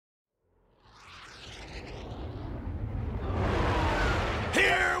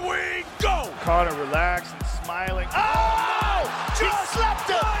Connor relaxed and smiling. Oh! He slapped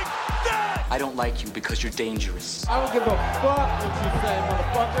him! Like that! I don't like you because you're dangerous. I don't give a fuck what you say,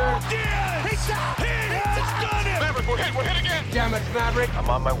 motherfucker. Diaz! He's down! He has done it! Maverick, we're hit again! Damn it, Maverick. I'm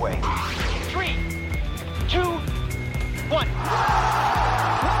on my way. 3, 2, 1.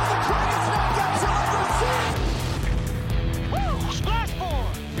 Woo!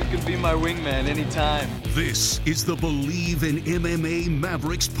 Splashboard! You can be my wingman anytime. This is the Believe in MMA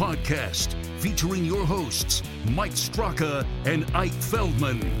Mavericks podcast, featuring your hosts, Mike Straka and Ike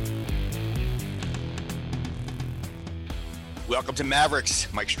Feldman. Welcome to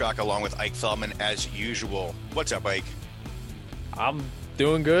Mavericks. Mike Straka along with Ike Feldman as usual. What's up, Ike? I'm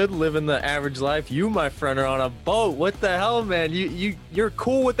doing good, living the average life. You, my friend, are on a boat. What the hell, man? You're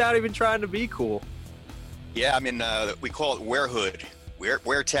cool without even trying to be cool. Yeah, I'm in. We call it Warehood,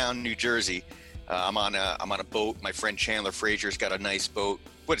 Waretown, New Jersey. I'm on a boat. My friend Chandler Frazier's got a nice boat.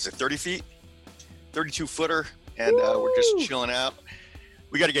 What is it? 30 feet, 32 footer, and we're just chilling out.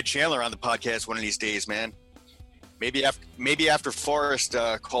 We got to get Chandler on the podcast one of these days, man. Maybe after Forrest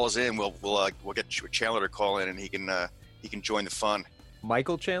calls in, we'll get Chandler to call in, and he can join the fun.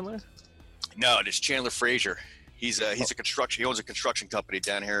 Michael Chandler? No, it's Chandler Frazier. He's a construction. He owns a construction company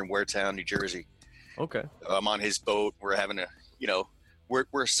down here in Waretown, New Jersey. Okay. I'm on his boat. We're having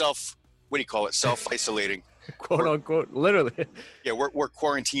we're self-isolating. Quote unquote, literally. Yeah, we're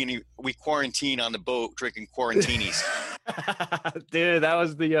quarantining. We quarantine on the boat, drinking quarantinis. Dude, that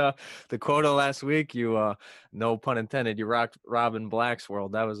was the quote last week. You no pun intended. You rocked Robin Black's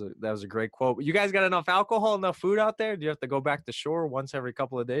world. That was a great quote. You guys got enough alcohol, enough food out there? Do you have to go back to shore once every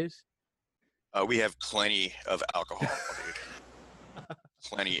couple of days? We have plenty of alcohol, dude.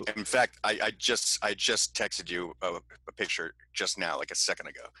 Plenty. In fact, I just texted you a picture just now, like a second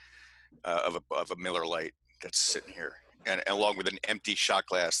ago, of a Miller Lite that's sitting here, and along with an empty shot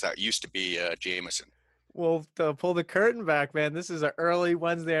glass that used to be Jameson. Well, to pull the curtain back, man, this is an early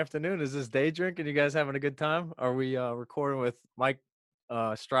Wednesday afternoon. Is this day drinking? You guys having a good time? Are we recording with Mike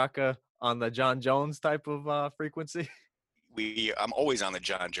Straka on the John Jones type of frequency? I'm always on the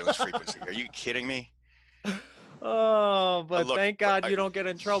John Jones frequency. Are you kidding me? Oh, but look, thank God you don't get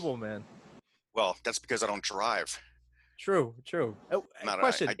in trouble, man. Well, that's because I don't drive. True.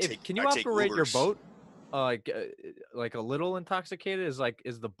 Question: can you operate your boat like a little intoxicated? Is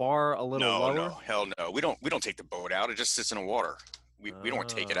the bar a little lower? No, hell no. We don't take the boat out. It just sits in the water. We don't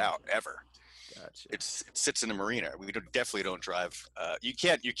take it out ever. Gotcha. It sits in the marina. We definitely don't drive. You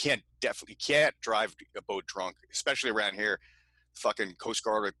can't drive a boat drunk, especially around here. Fucking Coast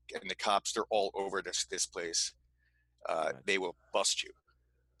Guard and the cops, they're all over this place. They will bust you.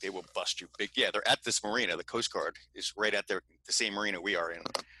 Big, yeah, they're at this marina. The Coast Guard is right at the same marina we are in.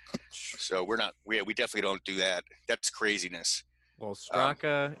 So we definitely don't do that. That's craziness. Well,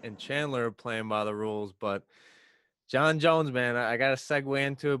 Straka and Chandler are playing by the rules, but John Jones, man, I got to segue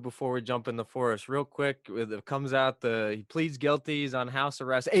into it before we jump in the forest real quick. It comes out he pleads guilty. He's on house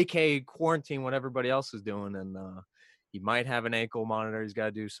arrest, aka quarantine, what everybody else is doing, and he might have an ankle monitor. He's got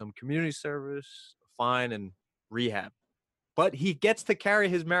to do some community service, fine, and rehab. But he gets to carry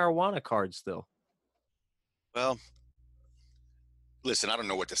his marijuana card still. Well, listen, I don't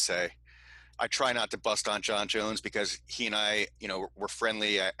know what to say. I try not to bust on John Jones because he and I, we're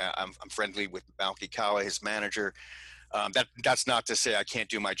friendly. I'm friendly with Malky Kawa, his manager. That's not to say I can't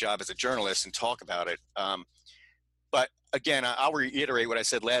do my job as a journalist and talk about it. But again, I'll reiterate what I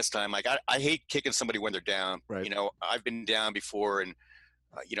said last time. Like I hate kicking somebody when they're down. Right. I've been down before, and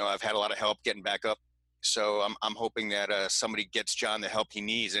I've had a lot of help getting back up. So I'm hoping that somebody gets John the help he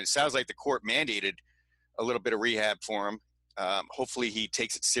needs. And it sounds like the court mandated a little bit of rehab for him. Hopefully he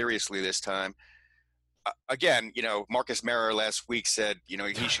takes it seriously this time. Again, Marcus Mara last week said, he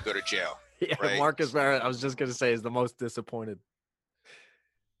should go to jail. Yeah, right? Marcus Mara, I was just going to say, is the most disappointed.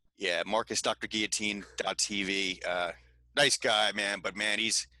 Yeah, Marcus, drguillotine.tv. Nice guy, man. But, man,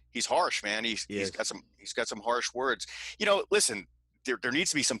 he's harsh, man. He's got some harsh words. Listen, there needs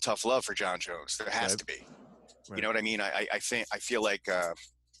to be some tough love for John Jones. There has to be. Right. You know what I mean? I feel like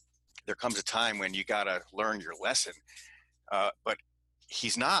there comes a time when you got to learn your lesson. But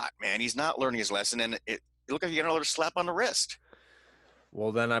he's not, man. He's not learning his lesson, and it look like you got another slap on the wrist.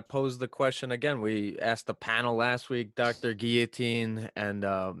 Well, then I posed the question again. We asked the panel last week, Dr. Guillotine and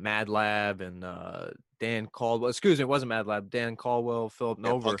Mad Lab and Dan Caldwell. Excuse me, it wasn't Mad Lab. Dan Caldwell, Philip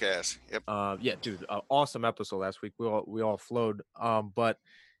Nover. Punk ass. Yep. Yeah, dude, awesome episode last week. We all flowed. But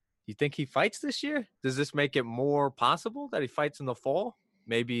you think he fights this year? Does this make it more possible that he fights in the fall?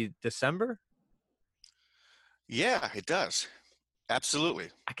 Maybe December? Yeah, it does. Absolutely.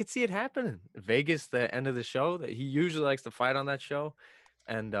 I could see it happening. Vegas, the end of the show. That he usually likes to fight on that show.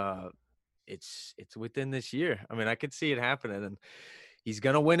 And it's within this year. I mean, I could see it happening, and he's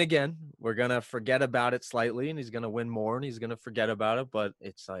going to win again. We're going to forget about it slightly, and he's going to win more, and he's going to forget about it. But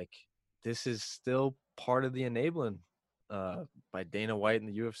it's like, this is still part of the enabling by Dana White and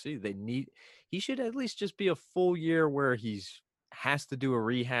the UFC. He should at least just be a full year where has to do a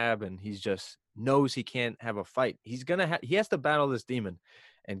rehab, and he's just knows he can't have a fight. He has to battle this demon,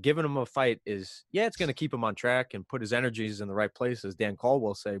 and giving him a fight is, it's going to keep him on track and put his energies in the right place, as Dan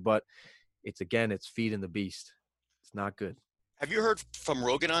Caldwell say, but it's feeding the beast. It's not good. Have you heard from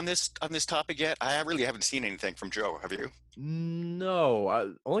Rogan on this topic yet? I really haven't seen anything from Joe. Have you?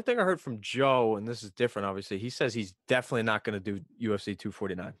 No. Only thing I heard from Joe, and this is different, obviously, he says he's definitely not going to do UFC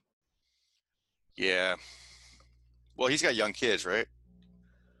 249. Yeah. Well, he's got young kids, right?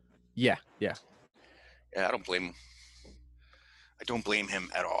 Yeah. Yeah, I don't blame him. I don't blame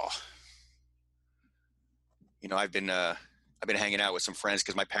him at all. You know, I've been hanging out with some friends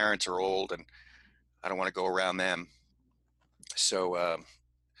because my parents are old and I don't want to go around them. So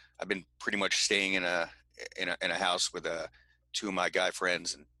I've been pretty much staying in a house with two of my guy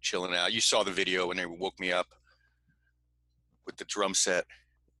friends and chilling out. You saw the video when they woke me up with the drum set.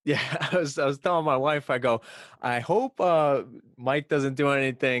 Yeah, I was telling my wife, I go, I hope Mike doesn't do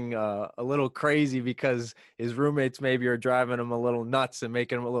anything a little crazy, because his roommates maybe are driving him a little nuts and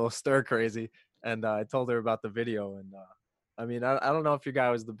making him a little stir crazy. And I told her about the video, and I mean, I don't know if your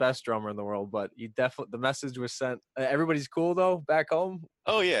guy was the best drummer in the world, but the message was sent. Everybody's cool though back home.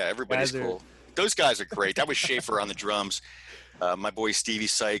 Oh yeah, everybody's cool. Those guys are great. That was Schaefer on the drums. My boy Stevie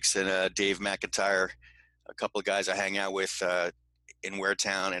Sykes and Dave McIntyre, a couple of guys I hang out with in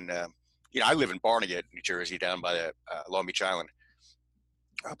Waretown, and I live in Barnegat, New Jersey, down by the Long Beach Island.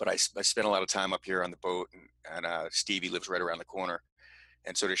 But I spent a lot of time up here on the boat, and Stevie lives right around the corner,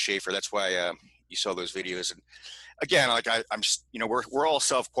 and so does Schaefer. That's why you saw those videos. And again, like I'm just, we're all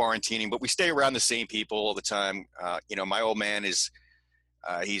self-quarantining, but we stay around the same people all the time. My old man is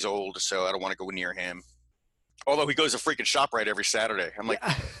he's old, so I don't want to go near him. Although he goes to freaking ShopRite every Saturday. I'm like,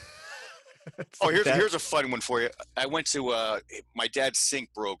 here's a fun one for you. I went to my dad's sink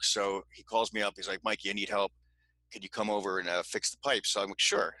broke, so he calls me up. He's like, Mikey, I need help. Could you come over and fix the pipes? So I'm like,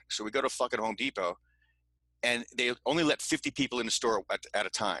 sure. So we go to fucking Home Depot, and they only let 50 people in the store at a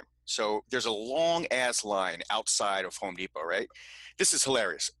time. So there's a long ass line outside of Home Depot, right? This is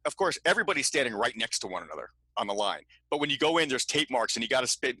hilarious. Of course, everybody's standing right next to one another on the line. But when you go in, there's tape marks, and you got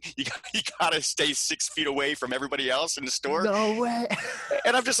to stay 6 feet away from everybody else in the store. No way.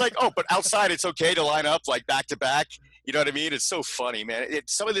 And I'm just like, but outside it's okay to line up like back to back. You know what I mean? It's so funny, man.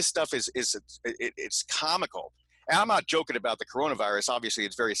 Some of this stuff is comical. And I'm not joking about the coronavirus. Obviously,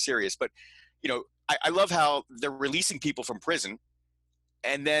 it's very serious. But I love how they're releasing people from prison,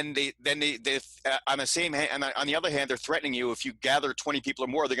 and then they on the same hand, and on the other hand, they're threatening you if you gather 20 people or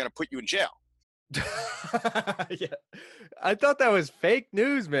more, they're going to put you in jail. Yeah, I thought that was fake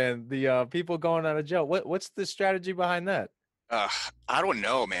news, man. The people going out of jail. What's the strategy behind that? I don't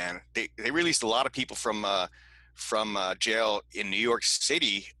know, man. They released a lot of people from jail in New York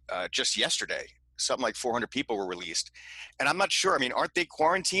City just yesterday. Something like 400 people were released, and I'm not sure. I mean, aren't they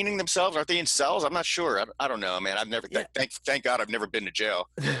quarantining themselves? Aren't they in cells? I'm not sure. I don't know, man. I've never. Yeah. Thank God, I've never been to jail.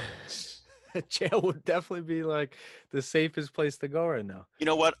 Jail would definitely be like the safest place to go right now. You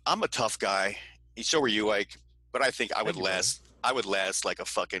know what? I'm a tough guy. So are you, Ike. But I think I would last. I would last like a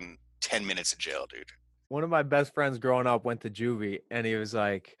fucking 10 minutes in jail, dude. One of my best friends growing up went to juvie, and he's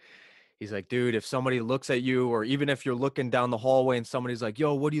like, dude, if somebody looks at you, or even if you're looking down the hallway and somebody's like,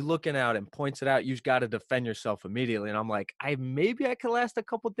 yo, what are you looking at, and points it out, you've got to defend yourself immediately. And I'm like, maybe I could last a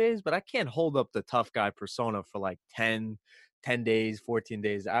couple of days, but I can't hold up the tough guy persona for like 10 days, 14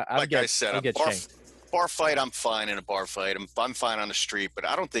 days. I said, bar fight, I'm fine in a bar fight. I'm fine on the street, but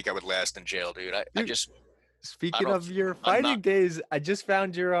I don't think I would last in jail, dude. Speaking of your fighting days, I just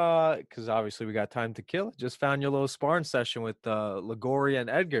found your because obviously we got time to kill. Just found your little sparring session with Ligori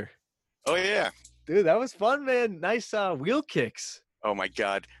and Edgar. Oh yeah, dude, that was fun, man. Nice wheel kicks. Oh my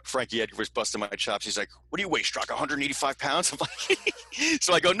God, Frankie Edgar was busting my chops. He's like, "What do you weigh, Straka? 185 pounds?" I'm like,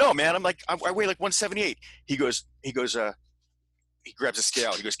 so I go, "No, man. I'm like, I weigh like 178." He goes. He grabs a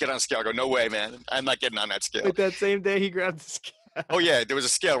scale. He goes, "Get on a scale." I go, "No way, man. I'm not getting on that scale." Like that same day, he grabbed the scale. Oh yeah, there was a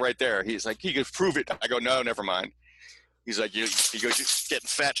scale right there. He's like, "He goes, prove it." I go, "No, never mind." He's like, he goes, "You're getting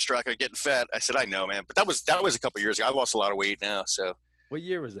fat, Straka. Getting fat." I said, "I know, man." But that was a couple of years ago. I lost a lot of weight now. So. What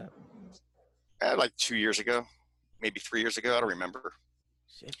year was that? Like 2 years ago, maybe 3 years ago. I don't remember.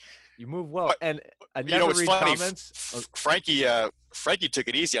 Shit. You move well, but, and I never read funny. Comments. Frankie took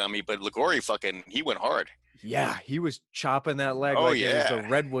it easy on me, but Ligori he went hard. Yeah, he was chopping that leg Oh, like it was the yeah.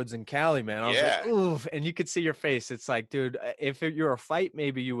 redwoods in Cali, man. I was like, Yeah. oof, and you could see your face. It's like, dude, if you're a fight,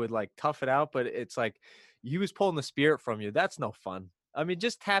 maybe you would like tough it out, but it's like he was pulling the spirit from you. That's no fun. I mean,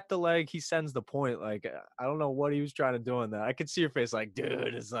 just tap the leg. He sends the point. Like, I don't know what he was trying to do in that. I could see your face, like, dude,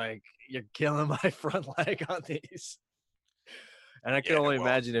 it's like you're killing my front leg on these. And I can only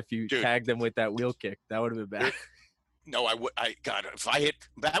imagine if you tagged him with that wheel kick, that would have been bad. No, God, if I hit,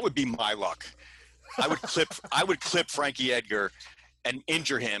 that would be my luck. I would clip Frankie Edgar and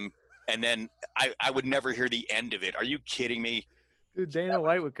injure him, and then I would never hear the end of it. Are you kidding me? Dude, Dana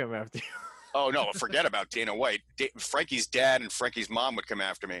White would come after you. Oh, no, forget about Dana White. Frankie's dad and Frankie's mom would come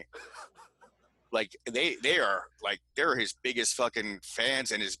after me. Like, they're his biggest fucking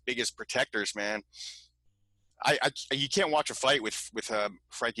fans and his biggest protectors, man. You can't watch a fight with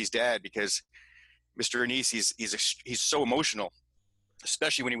Frankie's dad because Mr. Anise, he's so emotional,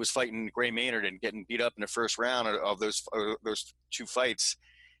 especially when he was fighting Gray Maynard and getting beat up in the first round of those two fights.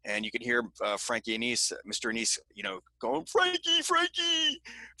 And you can hear Frankie Anise, Mr. Anise, going,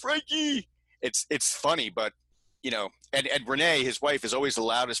 Frankie. It's funny, but and Renee, his wife, is always the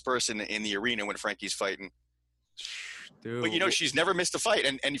loudest person in the arena when Frankie's fighting. Dude. But she's never missed a fight,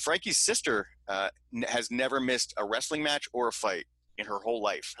 and Frankie's sister has never missed a wrestling match or a fight in her whole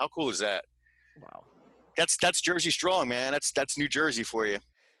life. How cool is that? Wow. That's Jersey strong, man. That's New Jersey for you.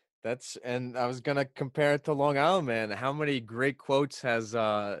 And I was gonna compare it to Long Island, man. How many great quotes has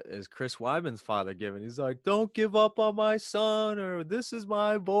Chris Weidman's father given? He's like, "Don't give up on my son," or "This is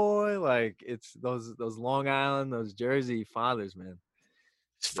my boy." Like, it's those Long Island, those Jersey fathers, man.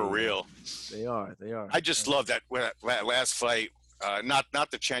 It's for real. They are. I just love that last fight.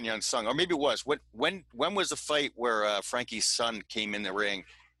 Not the Chen Yun Sung, or maybe it was. When was the fight where Frankie's son came in the ring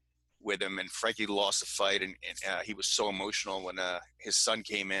with him, and Frankie lost the fight, and he was so emotional when his son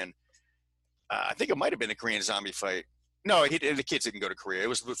came in. I think it might have been the Korean Zombie fight. No, the kids didn't go to Korea. It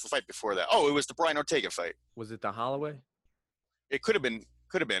was the fight before that. Oh, it was the Brian Ortega fight. Was it the Holloway? It could have been.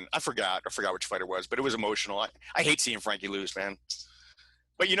 I forgot which fight it was, but it was emotional. I hate seeing Frankie lose, man.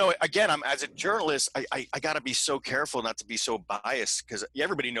 But again, I'm as a journalist, I got to be so careful not to be so biased because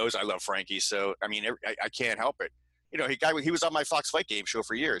everybody knows I love Frankie. So I mean, I can't help it. He was on my Fox Fight Game show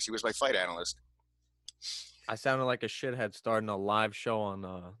for years. He was my fight analyst. I sounded like a shithead starting a live show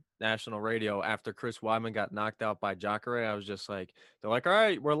on national radio after Chris Weidman got knocked out by Jacare. I was just like, they're like, "All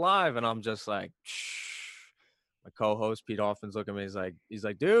right, we're live," and I'm just like, shh. My co-host Pete Hoffman's looking at me. He's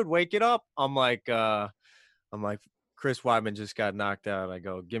like, "Dude, wake it up." I'm like, Chris Weidman just got knocked out. I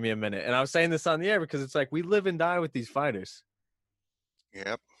go, "Give me a minute." And I was saying this on the air because it's like we live and die with these fighters.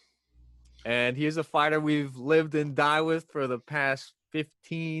 Yep. And he's a fighter we've lived and died with for the past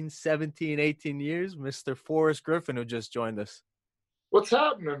 15, 17, 18 years, Mr. Forrest Griffin, who just joined us. What's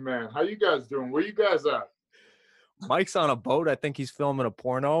happening, man? How you guys doing? Where you guys at? Mike's on a boat. I think he's filming a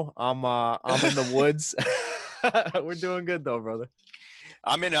porno. I'm in the woods. We're doing good though, brother.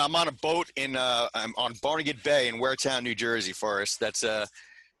 I'm on a boat I'm on Barnegat Bay in Waretown, New Jersey, Forrest. That's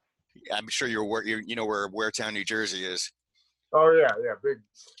I'm sure you know where Waretown, New Jersey is. Oh yeah, big.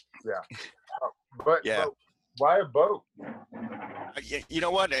 Yeah. But why a boat? You know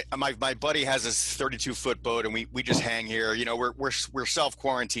what? My buddy has this 32-foot boat, and we just hang here. We're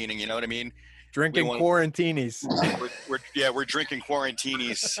self-quarantining. You know what I mean? Drinking quarantinis. We're drinking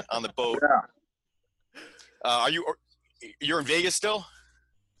quarantinis on the boat. Yeah. You're in Vegas still?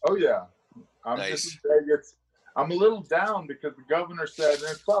 Oh yeah. I'm nice. Just in Vegas. I'm a little down because the governor said, and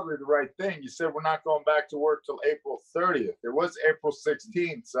it's probably the right thing, he said we're not going back to work till April 30th. It was April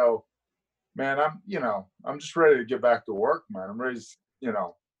 16th. So, man, I'm just ready to get back to work, man. I'm ready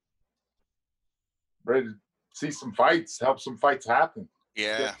to, ready to see some fights, help some fights happen.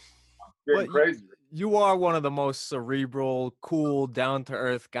 Yeah. Getting crazy. You are one of the most cerebral, cool,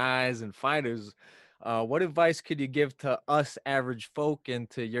 down-to-earth guys and fighters. What advice could you give to us average folk and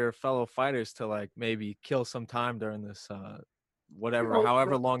to your fellow fighters to maybe kill some time during this,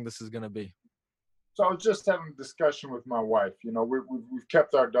 however long this is going to be? So I was just having a discussion with my wife. We've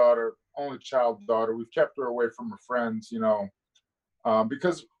kept our daughter, only child daughter, we've kept her away from her friends,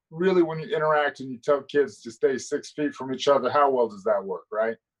 because really when you interact and you tell kids to stay 6 feet from each other, how well does that work,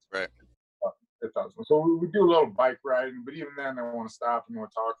 right? Right. It doesn't. So we do a little bike riding, but even then they want to stop and we're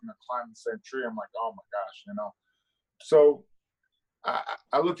talking and climb the same tree. I'm like, oh my gosh, So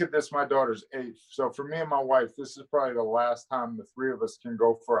I look at this, my daughter's 8. So for me and my wife, this is probably the last time the three of us can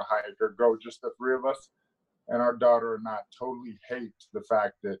go for a hike or go just the three of us and our daughter not totally hate the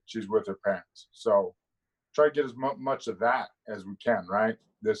fact that she's with her parents. So try to get as much of that as we can, right?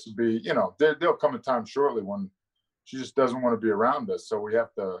 This would be, there'll come a time shortly when she just doesn't want to be around us. So we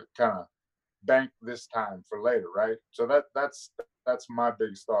have to kind of bank this time for later, right? So that's my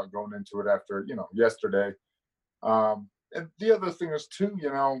biggest thought going into it after, yesterday. And the other thing is too,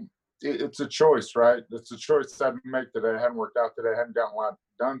 it's a choice, right? It's a choice I didn't make today. I hadn't worked out today. I hadn't gotten a lot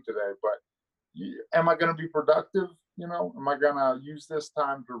done today, but am I going to be productive? Am I going to use this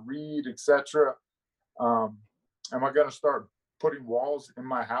time to read, etc.? Am I going to start putting walls in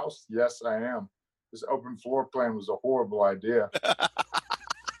my house? Yes, I am. This open floor plan was a horrible idea.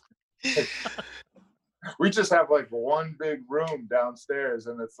 We just have like one big room downstairs,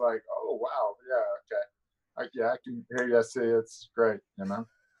 and it's like, oh wow, yeah, okay, I can hear you. I see, it's great,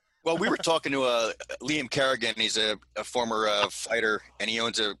 Well, we were talking to Liam Kerrigan. He's a former fighter, and he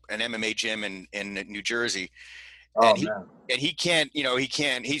owns an MMA gym in New Jersey. Oh, man. And he can't,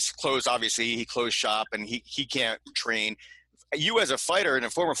 he's closed, obviously. He closed shop, and he can't train. You as a fighter and a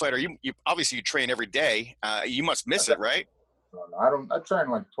former fighter, you obviously you train every day. You must miss it, right? No, I train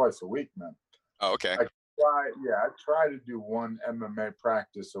like twice a week, man. Oh, okay. I try to do one MMA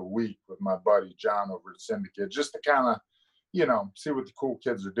practice a week with my buddy John over at Syndicate, just to kind of, see what the cool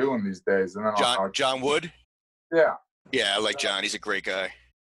kids are doing these days. And then John Wood? Yeah. Yeah, I like John. He's a great guy.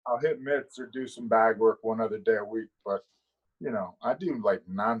 I'll hit mitts or do some bag work one other day a week. But, I do like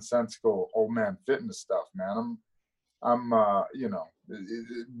nonsensical old man fitness stuff, man. I'm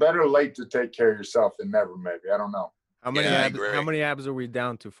better late to take care of yourself than never, maybe. I don't know. How many abs are we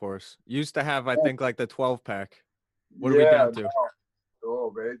down to, Forrest? Used to have, I think, like the 12-pack. What are we down to?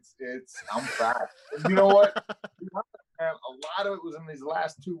 Oh, I'm fat. You know what? Man, a lot of it was in these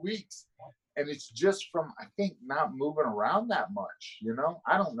last 2 weeks. And it's just from, I think, not moving around that much,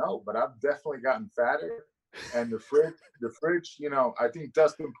 I don't know, but I've definitely gotten fatter. And the fridge, I think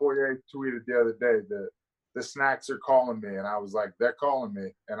Dustin Poirier tweeted the other day that the snacks are calling me. And I was like, they're calling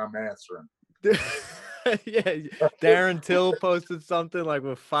me, and I'm answering. Yeah, Darren Till posted something like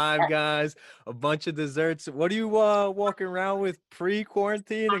with 5 guys, a bunch of desserts. What are you walking around with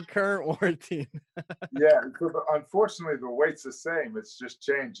pre-quarantine and current quarantine? Yeah, unfortunately the weight's the same. It's just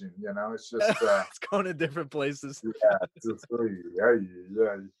changing, It's just it's going to different places. Yeah,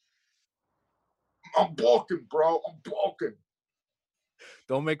 yeah. I'm bulking, bro. I'm bulking.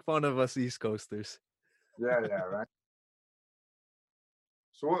 Don't make fun of us East Coasters. Yeah, right.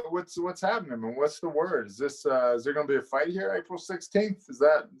 So what's happening, man? What's the word? Is there going to be a fight here April 16th? Is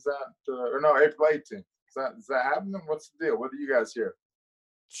that or no, April 18th? Is that happening? What's the deal? What do you guys hear?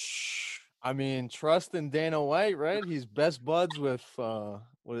 I mean, trust in Dana White, right? He's best buds with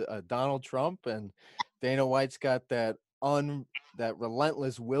Donald Trump, and Dana White's got that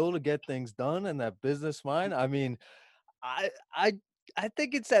relentless will to get things done and that business mind. I mean, I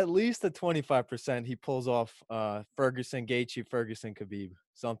think it's at least a 25% he pulls off Ferguson, Gaethje, Ferguson, Khabib,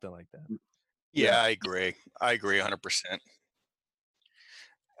 something like that. Yeah, I agree 100%.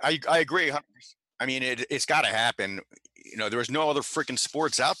 I agree 100%. I mean, it's got to happen. There's no other freaking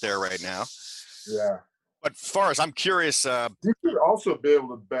sports out there right now. Yeah. But Forrest, I'm curious. You could also be able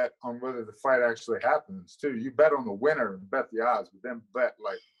to bet on whether the fight actually happens, too. You bet on the winner and bet the odds, but then bet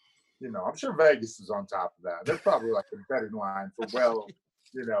I'm sure Vegas is on top of that. There's probably like a betting line for the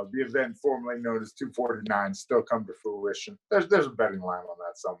event formerly known as 249 still come to fruition. There's a betting line on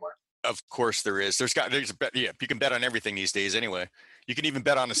that somewhere. Of course there is. There's a bet. Yeah, you can bet on everything these days anyway. You can even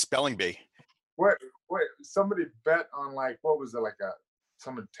bet on a spelling bee. Wait, somebody bet on what was it,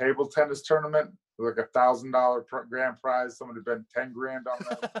 some table tennis tournament with like $1,000 grand prize. Somebody bet 10 grand on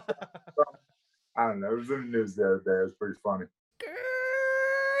that. I don't know. It was in the news the other day. It was pretty funny.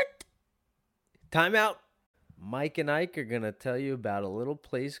 Timeout. Mike and Ike are going to tell you about a little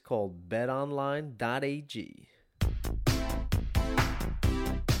place called betonline.ag.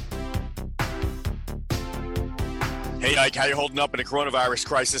 Hey, Ike, how you holding up in the coronavirus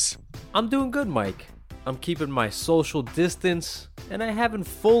crisis? I'm doing good, Mike. I'm keeping my social distance, and I haven't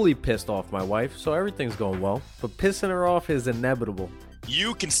fully pissed off my wife, so everything's going well. But pissing her off is inevitable.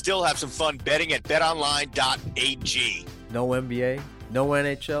 You can still have some fun betting at betonline.ag. No NBA, no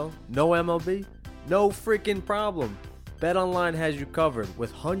NHL, no MLB, no freaking problem. BetOnline has you covered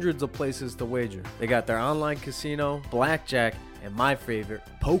with hundreds of places to wager. They got their online casino, blackjack, and my favorite,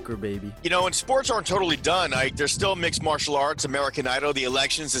 poker, baby. And sports aren't totally done, Ike. There's still mixed martial arts, American Idol, the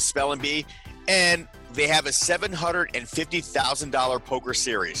elections, the spelling bee, and they have a $750,000 poker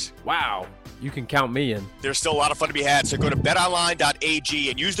series. Wow. You can count me in. There's still a lot of fun to be had, so go to betonline.ag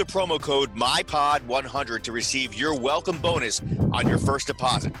and use the promo code MyPod100 to receive your welcome bonus on your first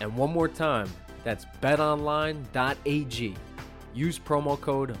deposit. And one more time, that's betonline.ag. Use promo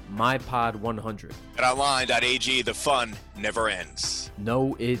code MyPod100. BetOnline.ag, the fun never ends.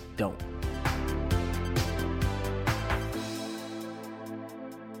 No, it don't.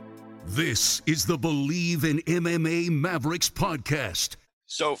 This is the Believe in MMA Mavericks podcast.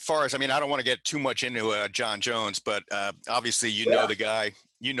 So far as, I mean, I don't want to get too much into John Jones, but obviously you know the guy.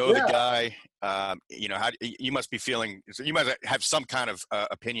 You know the guy. You know, how you must be feeling. You must have some kind of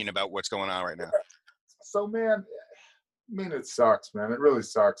opinion about what's going on right now. So, man, I mean, it sucks, man. It really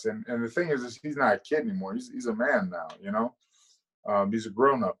sucks. And the thing is he's not a kid anymore. He's a man now, you know. He's a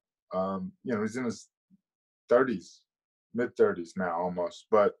grown-up. You know, he's in his 30s, mid-30s now almost.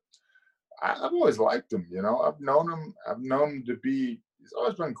 But I've always liked him, you know. I've known him to be – he's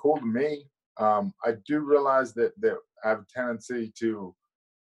always been cool to me. I do realize that I have a tendency to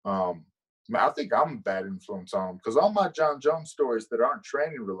I think I'm a bad influence on him because all my John Jones stories that aren't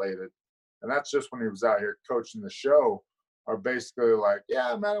training related, and that's just when he was out here coaching the show, are basically like,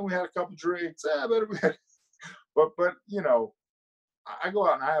 yeah, man, we had a couple drinks. Yeah, man, we had – but you know, I go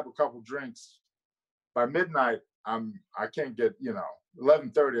out and I have a couple drinks. By midnight, I can't get, you know,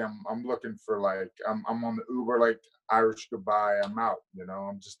 11:30. I'm looking for like I'm on the Uber like Irish goodbye. I'm out, you know.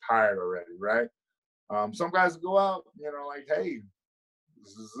 I'm just tired already, right? Some guys go out, you know, like, hey,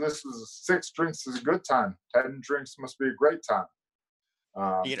 this is 6 drinks is a good time. 10 drinks must be a great time.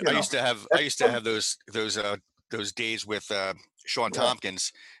 You know, I used to have those days with Sean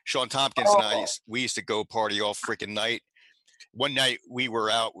Tompkins. Sean Tompkins and I we used to go party all freaking night. One night we were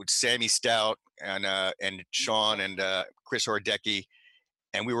out with Sammy Stout and Sean and Chris Hordecki,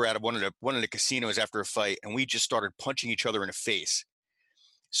 and we were at one of the casinos after a fight, and we just started punching each other in the face.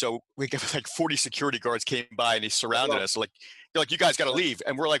 So we got like 40 security guards came by and they surrounded us. Like they're like, you guys got to leave,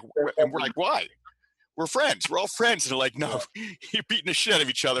 and we're like, why? We're friends. We're all friends. And they're like, no, you're beating the shit out of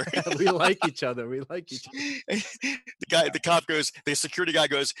each other. We like each other. The security guy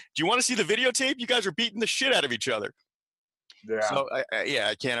goes, do you want to see the videotape? You guys are beating the shit out of each other. Yeah. So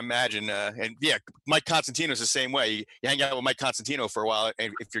I can't imagine. And yeah, Mike Constantino's the same way. You hang out with Mike Constantino for a while,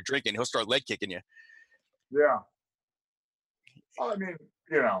 and if you're drinking, he'll start leg kicking you. Yeah. Well, I mean,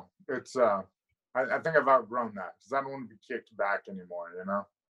 you know, it's I think I've outgrown that because I don't want to be kicked back anymore, you know?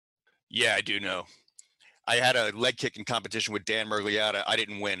 Yeah, I do know. I had a leg kicking competition with Dan Mergliata. I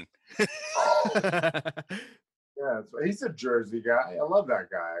didn't win. Yeah, he's a Jersey guy. I love that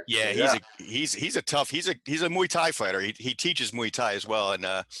guy. Actually. Yeah, he's a tough. He's a Muay Thai fighter. He teaches Muay Thai as well, and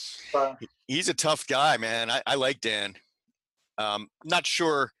he's a tough guy, man. I like Dan. Not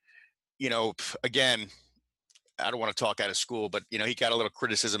sure, you know. Again, I don't want to talk out of school, but you know, he got a little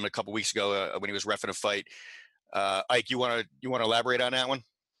criticism a couple weeks ago when he was reffing a fight. Ike, you want to elaborate on that one?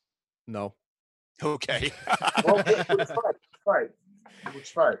 No. Okay. Which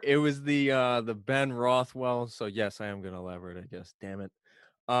fight? It was the Ben Rothwell. So yes, I am gonna elaborate, I guess. Damn it.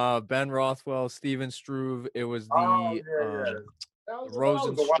 Ben Rothwell, Steven Struve. It was the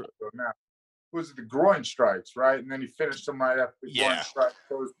Was it the groin strikes, right? And then he finished him right after the groin strike.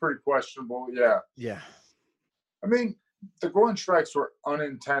 So it was pretty questionable. Yeah. Yeah. I mean, the groin strikes were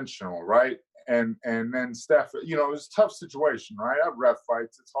unintentional, right? And then Stephan, you know, it was a tough situation, right? I've ref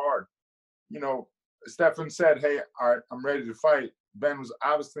fights. It's hard. You know, Stephan said, hey, all right, I'm ready to fight. Ben was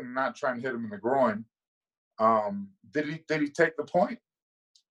obviously not trying to hit him in the groin. Did he take the point?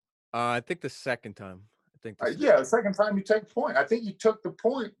 I think the second time. The second time you take point. I think you took the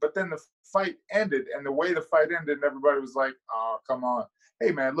point, but then the fight ended, and the way the fight ended, and everybody was like, oh, come on.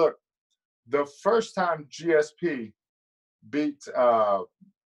 Hey, man, look, the first time GSP beat or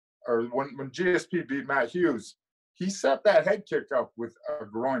when GSP beat Matt Hughes, he set that head kick up with a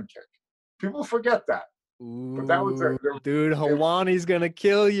groin kick. People forget that. Ooh, but that was dude, Helwani's gonna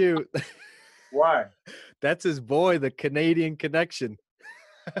kill you. Why? That's his boy, the Canadian connection.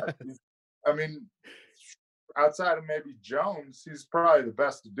 I mean, outside of maybe Jones, he's probably the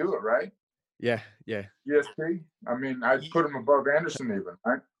best to do it, right? Yeah. GSP. I mean, I'd put him above Anderson even,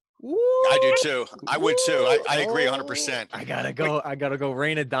 right? I do too. I would too. I agree 100%. I gotta go.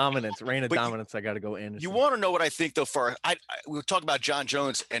 Reign of dominance. I gotta go Anderson. You want to know what I think though? We were talking about John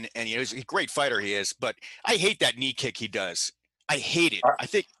Jones, and you know, he's a great fighter. He is, but I hate that knee kick he does. I hate it. I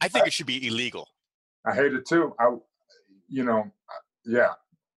think it should be illegal. I hate it too. I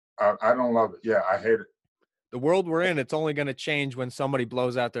don't love it. Yeah, I hate it. The world we're in, it's only going to change when somebody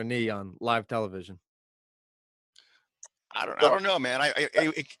blows out their knee on live television. I don't know, man. I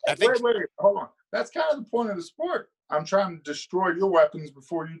think. Wait, hold on. That's kind of the point of the sport. I'm trying to destroy your weapons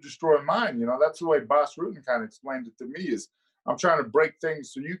before you destroy mine. You know, that's the way Bas Rutten kind of explained it to me. Is I'm trying to break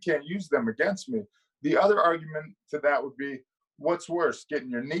things so you can't use them against me. The other argument to that would be, what's worse,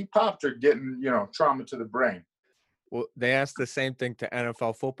 getting your knee popped or getting, you know, trauma to the brain? Well, they asked the same thing to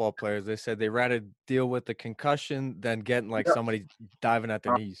NFL football players. They said they'd rather deal with the concussion than getting somebody diving at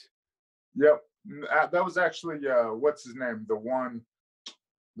their knees. Yep. That was actually, what's his name? The one,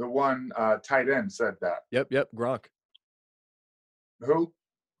 The one tight end said that. Yep. Gronk. Who?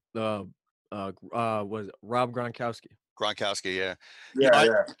 Was it Rob Gronkowski? Gronkowski, yeah.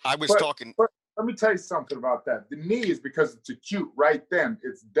 Yeah. I was talking. But let me tell you something about that. The knee is because it's acute. Right then,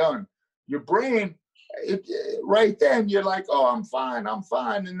 it's done. Your brain, right then, you're like, oh, I'm fine.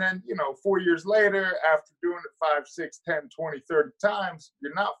 And then, 4 years later, after doing it 5, 6, 10, 20, 30 times,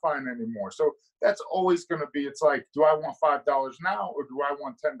 you're not fine anymore. So that's always going to be, it's like, do I want $5 now or do I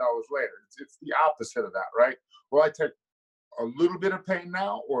want $10 later? It's the opposite of that, right? Will I take a little bit of pain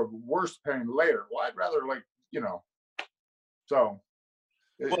now or worse pain later? Well, I'd rather so.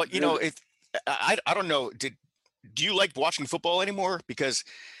 Well, I don't know. Do you like watching football anymore? Because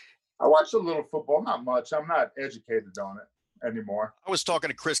I watch a little football, not much. I'm not educated on it anymore. I was talking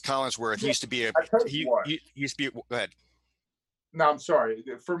to Chris Collinsworth. He used to be he used to be. Go ahead. No, I'm sorry.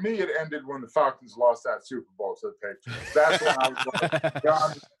 For me, it ended when the Falcons lost that Super Bowl to the Patriots. That's when I was like,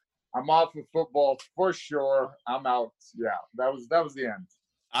 John, I'm off of football for sure. I'm out. Yeah, that was the end.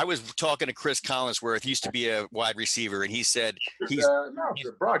 I was talking to Chris Collinsworth. He used to be a wide receiver, and he said he's a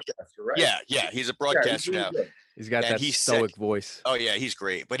broadcaster, right? Yeah, he's a broadcaster now. He's got that stoic voice. Oh yeah, he's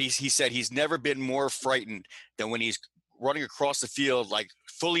great. But he said he's never been more frightened than when he's running across the field, like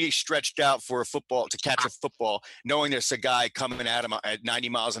fully stretched out for a football to catch a football, knowing there's a guy coming at him at 90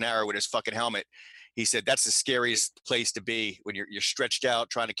 miles an hour with his fucking helmet. He said that's the scariest place to be when you're stretched out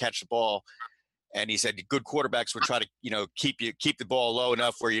trying to catch the ball. And he said good quarterbacks would try to, keep the ball low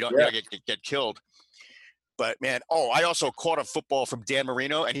enough where you don't get killed. But man, I also caught a football from Dan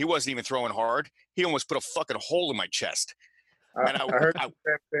Marino, and he wasn't even throwing hard. He almost put a fucking hole in my chest. I heard the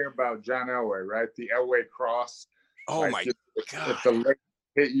same thing about John Elway, right? The Elway cross. Oh my God! If the leg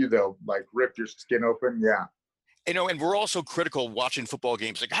hit you, they'll rip your skin open. Yeah. And we're also critical watching football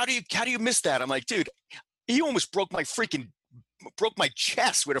games. Like, how do you miss that? I'm like, dude, he almost broke my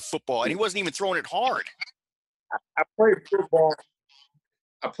chest with a football, and he wasn't even throwing it hard. I played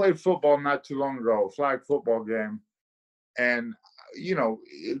football. Not too long ago, a flag football game. And,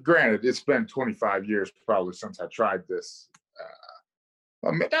 granted, it's been 25 years probably since I tried this.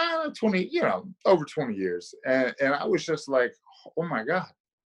 20, over 20 years. And I was just like, oh my God,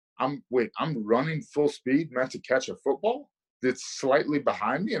 I'm running full speed meant to catch a football that's slightly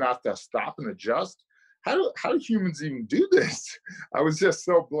behind me and I have to stop and adjust. How do humans even do this? I was just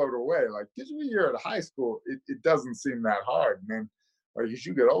so blown away. Like, because when you're at high school, it doesn't seem that hard. And then, as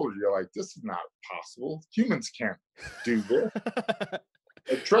you get older, you're like, this is not possible. Humans can't do this.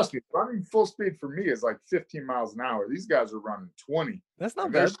 Trust me, running full speed for me is like 15 miles an hour. These guys are running 20. That's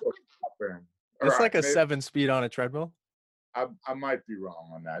not bad. It's like a 7-speed on a treadmill. I might be wrong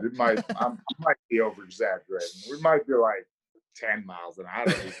on that. It might I might be over exaggerating. We might be like 10 miles an hour. I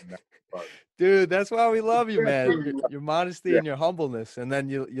don't even know. But. Dude, that's why we love you, man. Your modesty and your humbleness. And then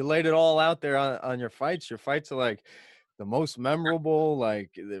you laid it all out there on your fights. Your fights are like the most memorable,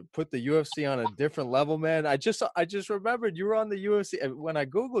 like they put the UFC on a different level, man. I just remembered you were on the UFC when I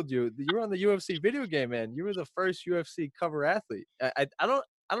Googled you. You were on the UFC video game, man. You were the first UFC cover athlete. I don't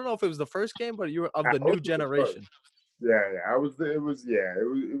know if it was the first game, but you were of the new generation. Yeah.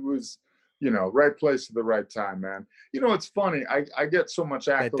 It was right place at the right time, man. It's funny. I get so much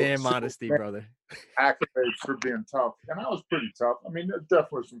accolades. That damn modesty, brother. Accolades for being tough. And I was pretty tough. I mean, there's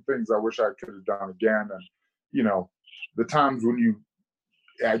definitely some things I wish I could have done again. And, the times when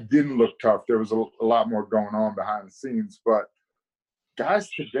I didn't look tough, there was a lot more going on behind the scenes. But guys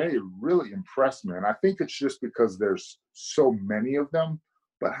today really impress me. And I think it's just because there's so many of them.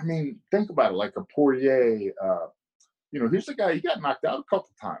 But, I mean, think about it, like a Poirier, here's a guy, he got knocked out a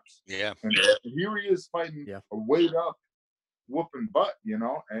couple times. Yeah. And here he is fighting a weight up, whooping butt, and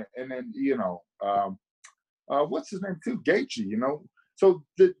then, what's his name too? Gaethje, So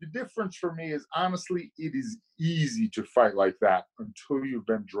the difference for me is, honestly, it is easy to fight like that until you've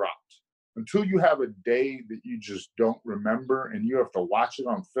been dropped. Until you have a day that you just don't remember and you have to watch it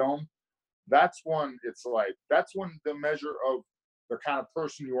on film. That's when the measure of the kind of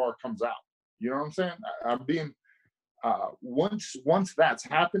person you are comes out. You know what I'm saying? I'm being once that's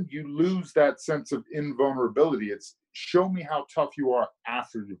happened, you lose that sense of invulnerability. It's show me how tough you are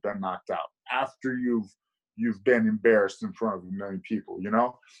after you've been knocked out, after you've been embarrassed in front of a million people,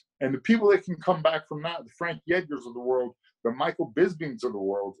 And the people that can come back from that, the Frank Edgars of the world, the Michael Bispings of the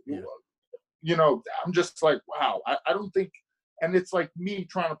world, I'm just like, wow, I don't think, and it's like me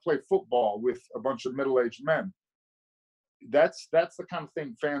trying to play football with a bunch of middle-aged men. That's the kind of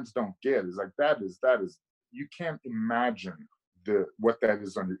thing fans don't get. Is like, that is, you can't imagine what that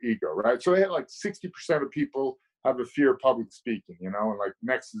is on your ego, right? So they had like 60% of people have a fear of public speaking, and like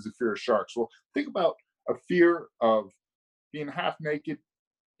next is a fear of sharks. Well, think about a fear of being half naked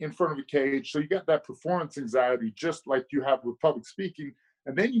in front of a cage. So you got that performance anxiety, just like you have with public speaking.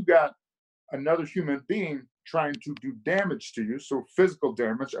 And then you got another human being trying to do damage to you. So physical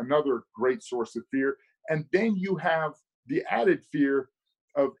damage, another great source of fear. And then you have the added fear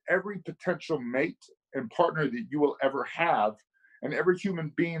of every potential mate and partner that you will ever have. And every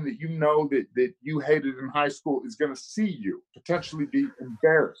human being that you know that you hated in high school is going to see you potentially be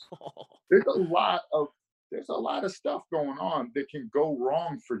embarrassed. There's a lot of stuff going on that can go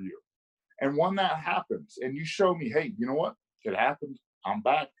wrong for you. And when that happens and you show me, hey, you know what? It happened. I'm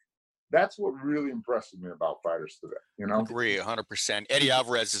back. That's what really impresses me about fighters today. You know, Agree 100%. Eddie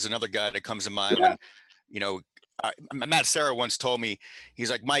Alvarez is another guy that comes to mind. Yeah. When, you know, Matt Serra once told me, he's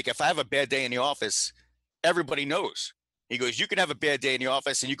like, Mike, if I have a bad day in the office, everybody knows. He goes, you can have a bad day in the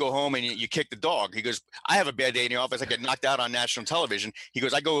office and you go home and you kick the dog. He goes, I have a bad day in the office. I get knocked out on national television. He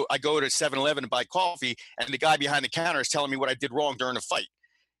goes, I go to 7-Eleven and buy coffee, and the guy behind the counter is telling me what I did wrong during the fight.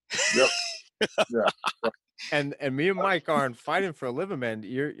 Yep. Yeah. And me and Mike aren't fighting for a living, man.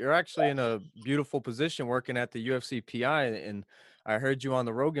 You're actually in a beautiful position working at the UFC PI, and I heard you on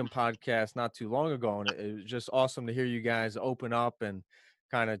the Rogan podcast not too long ago, and it was just awesome to hear you guys open up and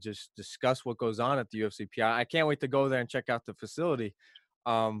kind of just discuss what goes on at the UFC PI. I can't wait to go there and check out the facility.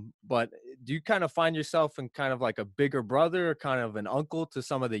 But do you kind of find yourself in kind of like a bigger brother, or kind of an uncle to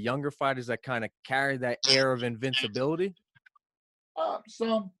some of the younger fighters that kind of carry that air of invincibility?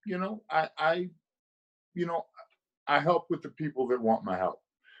 Some, I help with the people that want my help.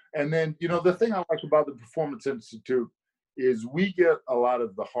 And then, the thing I like about the Performance Institute is we get a lot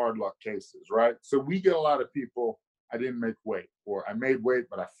of the hard luck cases, right? So we get a lot of people, I didn't make weight, or I made weight,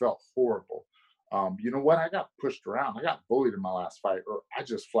 but I felt horrible. You know what? I got pushed around. I got bullied in my last fight, or I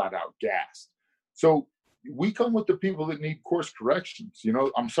just flat out gassed. So we come with the people that need course corrections.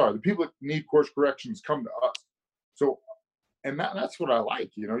 The people that need course corrections come to us. So, and that's what I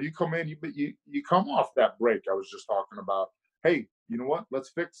like. You come in, you come off that break I was just talking about. Hey, you know what? Let's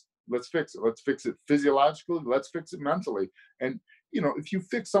fix it. Let's fix it physiologically. Let's fix it mentally. And, if you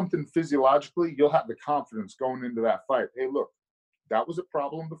fix something physiologically, you'll have the confidence going into that fight. Hey, look, that was a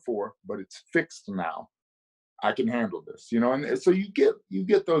problem before, but it's fixed now. I can handle this, and so you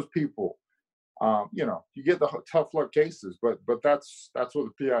get those people, you get the tough luck cases, but that's what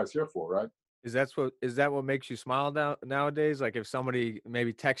the PI is here for, right? Is that what makes you smile nowadays? Like if somebody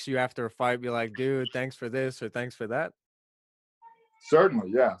maybe texts you after a fight, be like, dude, thanks for this or thanks for that?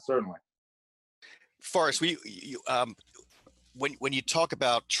 Certainly. Yeah, certainly. Forrest, when you talk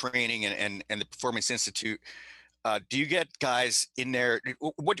about training and the Performance Institute, do you get guys in there?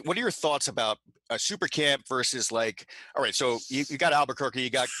 What are your thoughts about a super camp versus like, all right, so you got Albuquerque, you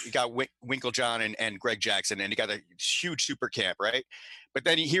got Winkeljohn and Greg Jackson, and you got a huge super camp, right? But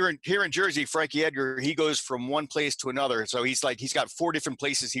then here in Jersey, Frankie Edgar, he goes from one place to another. So he's got 4 different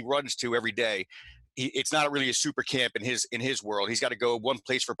places he runs to every day. It's not really a super camp in his world. He's got to go one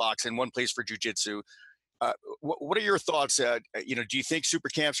place for boxing, one place for jiu-jitsu. What are your thoughts? Do you think super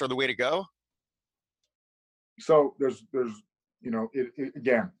camps are the way to go? So there's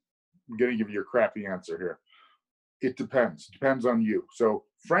again, I'm going to give you a crappy answer here. It depends. It depends on you. So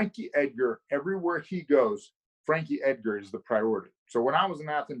Frankie Edgar, everywhere he goes, Frankie Edgar is the priority. So when I was in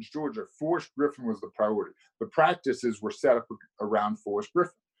Athens, Georgia, Forrest Griffin was the priority. The practices were set up around Forrest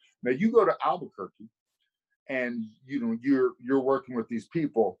Griffin. Now you go to Albuquerque and you're working with these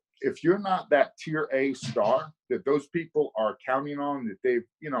people. If you're not that tier A star that those people are counting on, that they've,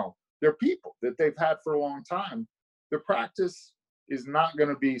 they're people that they've had for a long time, the practice is not going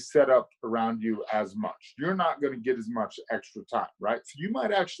to be set up around you as much. You're not going to get as much extra time, right? So you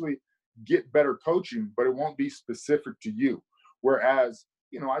might actually get better coaching, but it won't be specific to you. Whereas,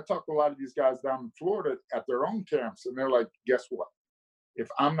 I talk to a lot of these guys down in Florida at their own camps, and they're like, guess what? If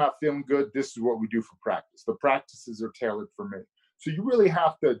I'm not feeling good, this is what we do for practice. The practices are tailored for me. So you really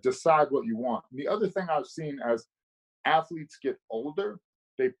have to decide what you want. And the other thing I've seen as athletes get older,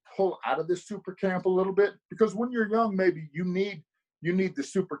 they pull out of the super camp a little bit, because when you're young, maybe you need the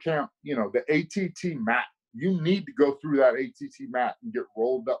super camp, the ATT mat. You need to go through that ATT mat and get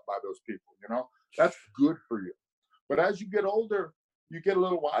rolled up by those people, that's good for you. But as you get older, you get a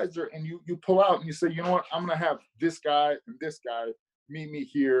little wiser and you pull out and you say, you know what, I'm going to have this guy and this guy meet me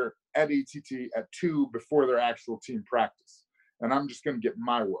here at ATT at 2 before their actual team practice. And I'm just going to get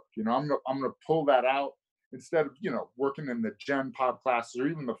my work. I'm going to pull that out instead of, working in the Gen Pop classes or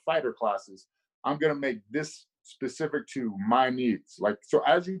even the fighter classes. I'm going to make this specific to my needs. So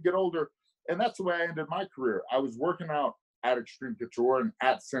as you get older, and that's the way I ended my career. I was working out at Extreme Couture and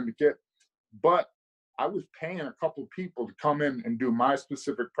at Syndicate, but I was paying a couple people to come in and do my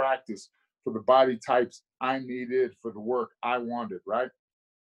specific practice for the body types I needed, for the work I wanted, right?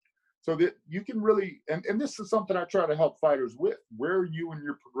 So that you can really, and this is something I try to help fighters with. Where are you in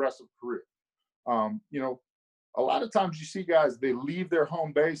your progressive career? You know, a lot of times you see guys, they leave their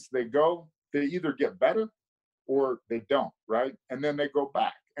home base, they either get better or they don't, right? And then they go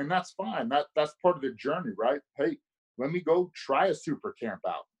back. And that's fine. That's part of the journey, right? Hey, let me go try a super camp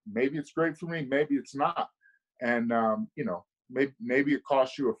out. Maybe it's great for me, maybe it's not. And you know, maybe it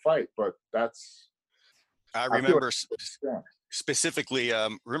costs you a fight, but that's I remember specifically,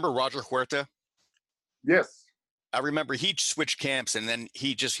 remember Roger Huerta? Yes. I remember he switched camps and then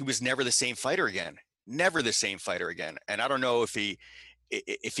he was never the same fighter again. Never the same fighter again. And I don't know if he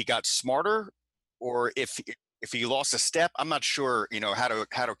got smarter or if he lost a step. I'm not sure, you know, how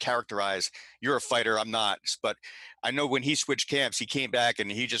to characterize. You're a fighter, I'm not. But I know when he switched camps, he came back and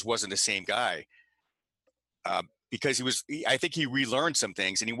he just wasn't the same guy. Because I think he relearned some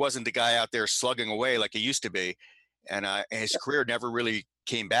things and he wasn't the guy out there slugging away like he used to be. And his career never really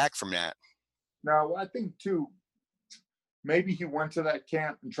came back from that. Now, I think too, maybe he went to that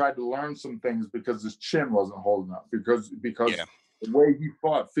camp and tried to learn some things because his chin wasn't holding up, because Yeah. the way he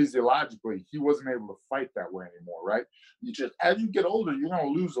fought physiologically, he wasn't able to fight that way anymore, right? You just, as you get older, you're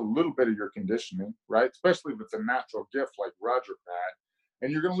going to lose a little bit of your conditioning, right? Especially if it's a natural gift like Roger had,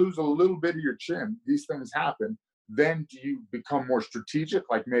 and you're going to lose a little bit of your chin. These things happen. Then do you become more strategic,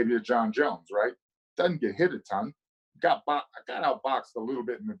 like maybe a John Jones, right? Doesn't get hit a ton. I got outboxed a little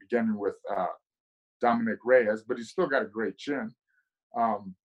bit in the beginning with Dominic Reyes, but he's still got a great chin.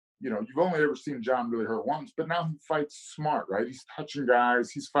 You know, you've only ever seen John really hurt once, but now he fights smart, right? He's touching guys,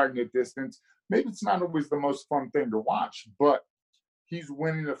 he's fighting at distance. Maybe it's not always the most fun thing to watch, but he's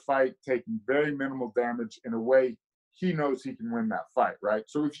winning the fight, taking very minimal damage in a way he knows he can win that fight, right?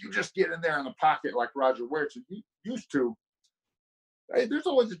 So if you just get in there in the pocket like Roger Huerta used to, hey, there's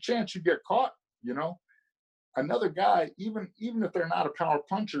always a chance you get caught, you know? Another guy, even if they're not a power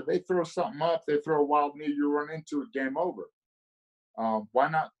puncher, they throw something up, they throw a wild knee, you run into it, game over. Why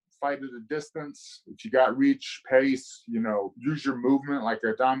not fight at a distance? If you got reach, pace, you know, use your movement like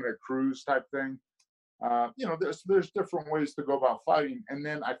a Dominic Cruz type thing. You know, there's different ways to go about fighting. And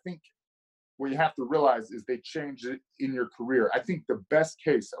then I think what you have to realize is they change it in your career. I think the best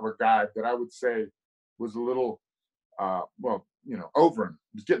case of a guy that I would say was a little, well, you know, Overeem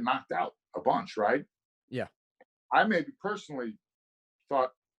was getting knocked out a bunch, right? Yeah. I maybe personally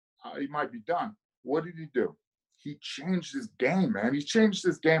thought he might be done. What did he do? He changed his game, man. He changed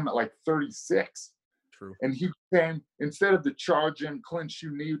his game at like 36. True. And he became, instead of the charge in, clinch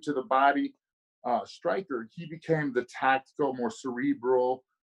you, knee to the body striker, he became the tactical, more cerebral,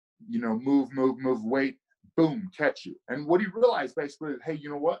 you know, move, wait, boom, catch you. And what he realized basically is, hey, you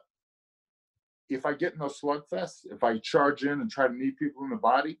know what? If I get in those slugfests, if I charge in and try to knee people in the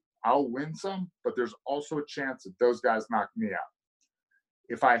body, I'll win some, but there's also a chance that those guys knock me out.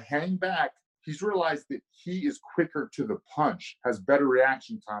 If I hang back, he's realized that he is quicker to the punch, has better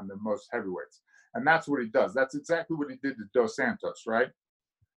reaction time than most heavyweights. And that's what he does. That's exactly what he did to Dos Santos, right?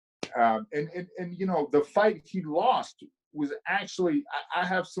 And you know, the fight he lost was actually, I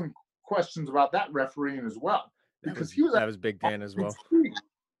have some questions about that refereeing as well. Because that was Big Dan as well.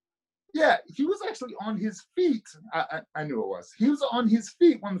 Yeah, he was actually on his feet. I knew it was. He was on his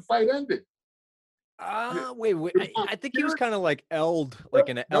feet when the fight ended. Wait. I think he was kind of like L'd, like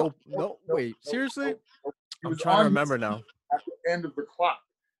an L. No, wait, seriously? I'm trying to remember now. At the end of the clock.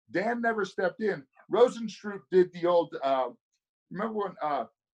 Dan never stepped in. Rosenstruck did the old, remember when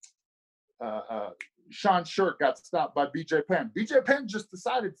Sean Shirk got stopped by BJ Penn? BJ Penn just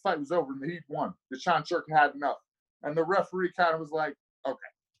decided the fight was over and he'd won. That Sean Shirk had enough. And the referee kind of was like, okay,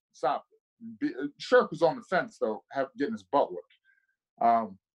 stop it. Shirk was on the fence, though, getting his butt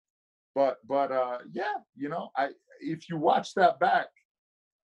whipped. But yeah, you know, if you watch that back,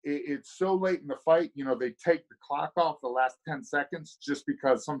 it's so late in the fight, you know, they take the clock off the last 10 seconds just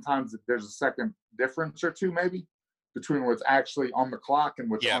because sometimes there's a second difference or two maybe between what's actually on the clock and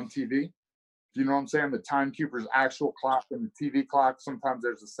what's on TV. Do you know what I'm saying? The timekeeper's actual clock and the TV clock, sometimes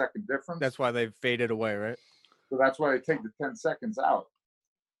there's a second difference. That's why they've faded away, right? So that's why they take the 10 seconds out.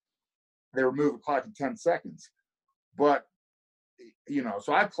 They remove the clock in 10 seconds. But, you know,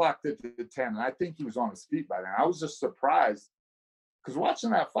 so I clocked it to 10, and I think he was on his feet by then. I was just surprised because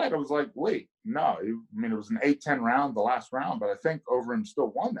watching that fight, I was like, wait, no. I mean, it was an 8-10 round, the last round, but I think Overeem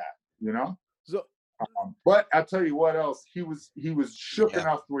still won that, you know? So, but I'll tell you what else. He was shook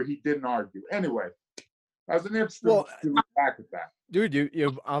enough to where he didn't argue. Anyway, that was an interesting to look back at that. Dude,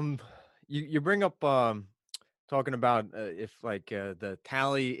 you bring up talking about if like the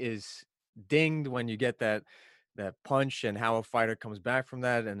tally is dinged when you get that punch and how a fighter comes back from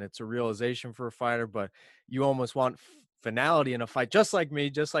that, and it's a realization for a fighter, but you almost want finality in a fight, just like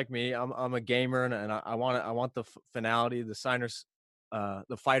me. I'm a gamer, and I want the finality. The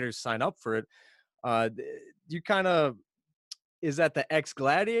fighters sign up for it. You kind of, is that the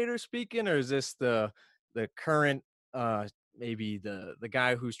ex-gladiator speaking, or is this the current, maybe the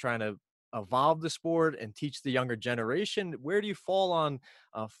guy who's trying to evolve the sport and teach the younger generation? Where do you fall on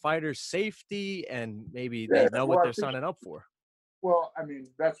fighter safety, and maybe they know what they're signing up for? Well, I mean,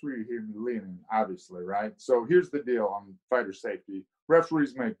 that's where you hear me leaning, obviously, right? So here's the deal on fighter safety.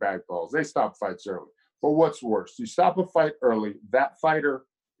 Referees make bad calls. They stop fights early. But what's worse, you stop a fight early, that fighter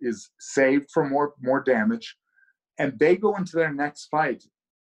is saved from more damage, and they go into their next fight.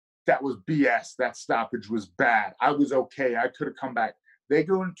 That was BS. That stoppage was bad. I was okay. I could have come back. They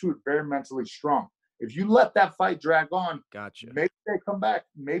go into it very mentally strong. If you let that fight drag on, gotcha. Maybe they come back,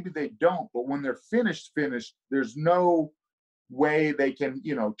 maybe they don't. But when they're finished, there's no way they can,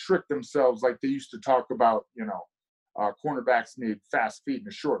 trick themselves like they used to talk about, cornerbacks need fast feet and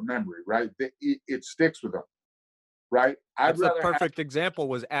a short memory, right? It sticks with them, right? That's a perfect example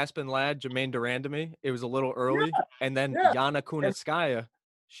was Aspen Ladd, Jermaine Durandamy. It was a little early. Yeah, and then Yana Kunitskaya,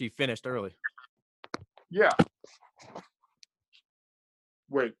 she finished early. Yeah.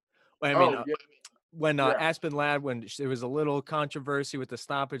 Wait. I mean, when Aspen Ladd, when there was a little controversy with the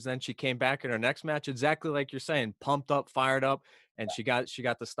stoppage, then she came back in her next match, exactly like you're saying, pumped up, fired up, and she got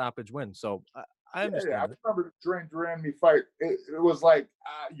the stoppage win. So I understand. Yeah, I remember the Jermaine Durandamy fight. It was like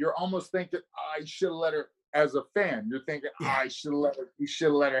you're almost thinking, I should have let her. As a fan, you're thinking, I should have let her. You should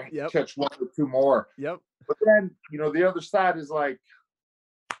have let her catch one or two more. Yep. But then the other side is like,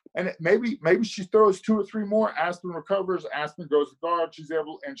 and maybe she throws two or three more. Aspen recovers. Aspen goes to guard. She's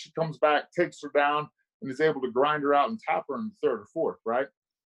able, and she comes back, takes her down, and is able to grind her out and tap her in the third or fourth. Right?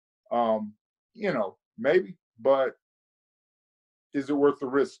 Maybe, but is it worth the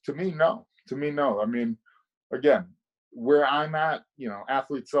risk? To me, no. I mean, again, where I'm at,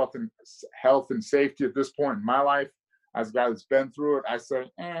 athletes' health and safety at this point in my life, as a guy that's been through it, I say,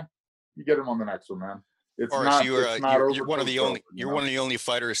 you get him on the next one, man. It's not. You're one of the only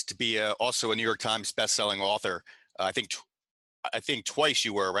fighters to be also a New York Times best-selling author. I think twice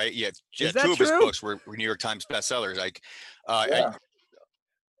you were, right? Yeah, two of his books were New York Times bestsellers. Wow.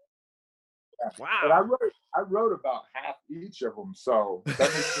 But I wrote about half each of them, so that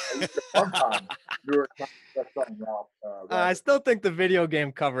makes it one time New York Times best-selling author. I still think the video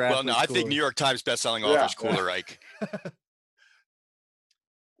game cover. Well, no, I think New York Times best-selling author is cooler, Ike.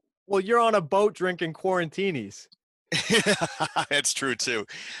 Well, you're on a boat drinking quarantinis. That's true too.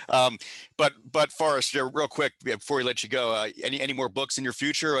 But Forrest, real quick before we let you go, any more books in your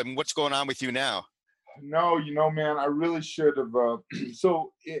future? I mean, what's going on with you now? No, man, I really should have.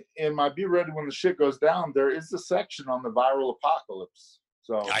 So in my Be Ready When the Shit Goes Down, there is a section on the viral apocalypse.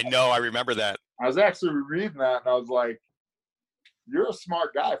 So I know, I remember that. I was actually reading that, and I was like, "You're a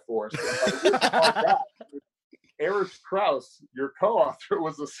smart guy, Forrest." You're a smart guy. Eric Krause, your co-author,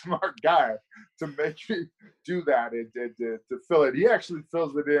 was a smart guy to make you do that and to fill it. He actually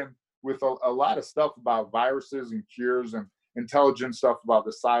fills it in with a lot of stuff about viruses and cures and intelligent stuff about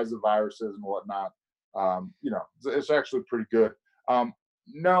the size of viruses and whatnot. It's actually pretty good.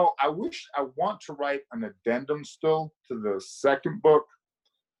 No, I want to write an addendum still to the second book.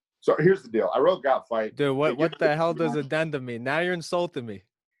 So here's the deal. I wrote Got Fight. Dude, what the hell does addendum mean? Now you're insulting me.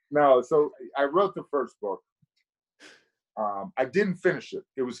 No, so I wrote the first book. I didn't finish it.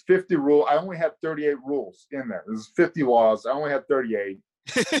 It was 50 rules. I only had 38 rules in there. It was 50 laws. I only had 38.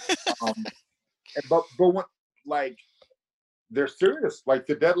 But when, they're serious. Like,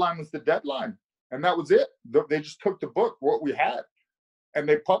 the deadline was the deadline, and that was it. They just took the book, what we had, and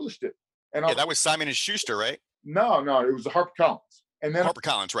they published it. And that was Simon & Schuster, right? No, it was HarperCollins. And then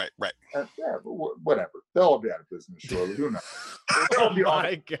HarperCollins, right. Yeah, whatever. They'll all be out of business, surely. Who knows? Oh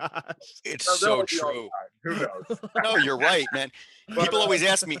my gosh, it's so true. Who knows? No, you're right, man. People always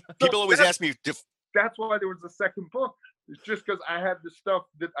ask me. That's why there was a second book. It's just because I had the stuff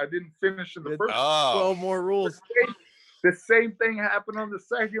that I didn't finish in the first. 12 more rules. The same thing happened on the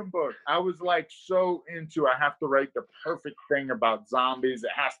second book. I was so into, I have to write the perfect thing about zombies.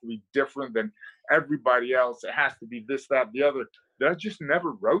 It has to be different than everybody else. It has to be this, that, the other. That I just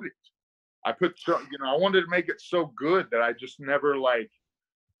never wrote it. I wanted to make it so good that I just never I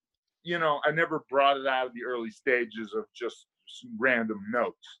never brought it out of the early stages of just random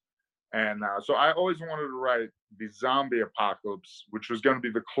notes. And so I always wanted to write the zombie apocalypse, which was going to be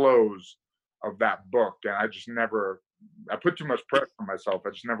the close of that book. And I just never, I put too much pressure on myself.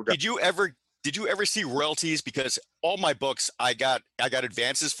 I just never got. Did you ever see royalties? Because all my books I got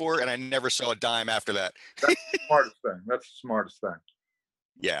advances for, and I never saw a dime after that. That's the smartest thing.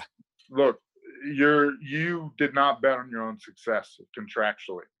 Yeah. Look, You did not bet on your own success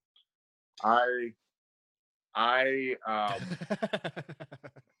contractually.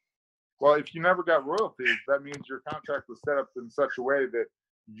 Well, if you never got royalties, that means your contract was set up in such a way that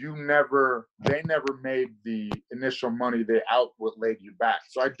they never made the initial money. They outlaid you back.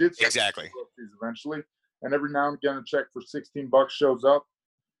 So I did exactly royalties eventually, and every now and again a check for $16 shows up,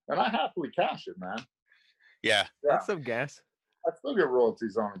 and I happily cash it, man. Yeah. That's some gas. I still get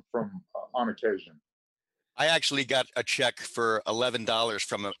royalties on occasion. I actually got a check for $11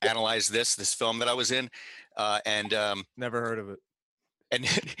 from Analyze This film that I was in, and never heard of it. And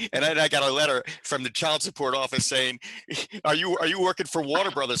then I got a letter from the child support office saying, "Are you working for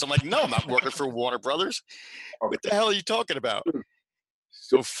Warner Brothers?" I'm like, "No, I'm not working for Warner Brothers. What the hell are you talking about?"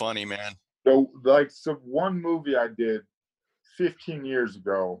 So funny, man. So one movie I did 15 years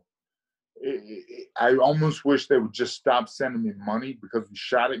ago, I almost wish they would just stop sending me money because we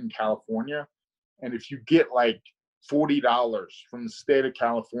shot it in California. And if you get like $40 from the state of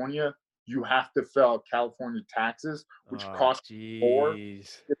California, you have to file California taxes, which costs more to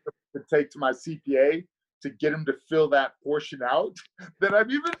take to my CPA to get him to fill that portion out than I'm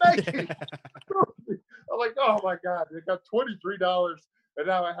even making. I'm like, oh my God, they got $23, and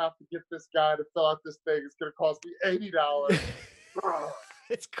now I have to get this guy to fill out this thing. It's going to cost me $80.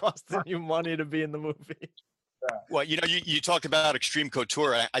 It's costing you money to be in the movie. Yeah. Well, you talk about Extreme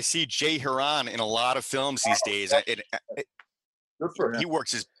Couture. I see Jay Haran in a lot of films these days. Good for him. He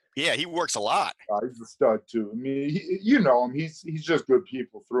works a lot. He's a stud too. I mean, you know him. He's just good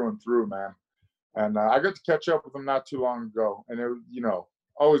people through and through, man. And I got to catch up with him not too long ago, and it,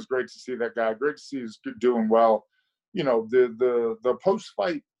 always great to see that guy. Great to see he's doing well. The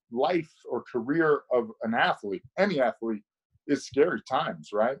post-fight life or career of an athlete, any athlete, is scary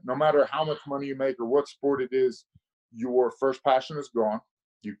times, right? No matter how much money you make or what sport it is, your first passion is gone.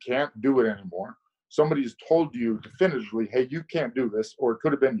 You can't do it anymore. Somebody's told you definitively, hey, you can't do this, or it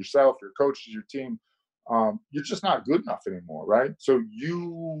could have been yourself, your coaches, your team. You're just not good enough anymore, right? So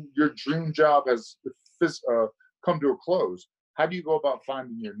your dream job has come to a close. How do you go about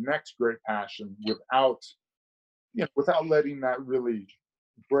finding your next great passion without letting that really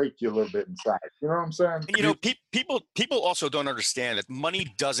break you a little bit inside? You know what I'm saying? People also don't understand that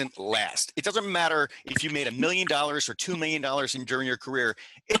money doesn't last. It doesn't matter if you made $1 million or $2 million during your career.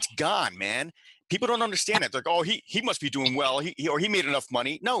 It's gone, man. People don't understand it. They're like, oh, he must be doing well. He made enough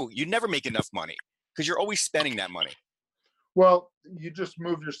money. No, you never make enough money because you're always spending that money. Well, you just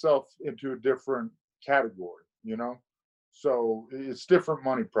move yourself into a different category, So it's different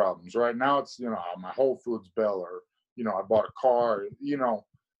money problems. Right now it's, my Whole Foods bill, or, I bought a car,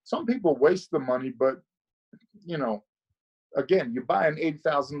 Some people waste the money, but, again, you buy an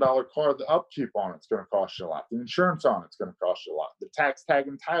 $80,000 car, the upkeep on it's going to cost you a lot. The insurance on it's going to cost you a lot. The tax tag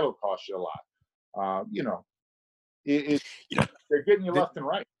and title cost you a lot. They're getting you left and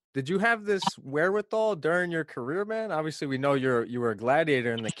right. Did you have this wherewithal during your career, man? Obviously, we know you were a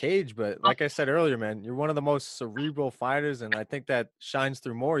gladiator in the cage, but like I said earlier, man, you're one of the most cerebral fighters, and I think that shines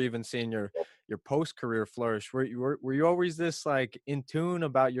through more, even seeing your post-career flourish. Were you always this like in tune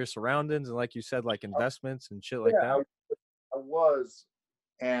about your surroundings and, like you said, like investments and shit like that? I was,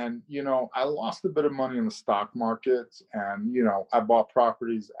 and I lost a bit of money in the stock market, and I bought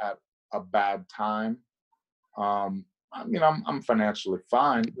properties at a bad time. I'm financially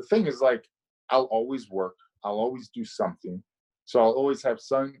fine. The thing is, like, I'll always work. I'll always do something. So I'll always have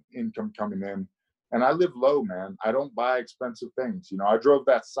some income coming in. And I live low, man. I don't buy expensive things. I drove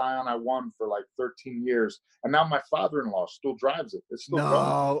that Scion I won for like 13 years. And now my father-in-law still drives it. It's still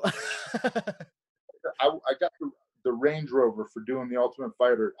no. I got the Range Rover for doing The Ultimate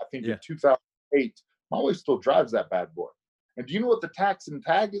Fighter, I think in 2008. My wife still drives that bad boy. And do you know what the tax and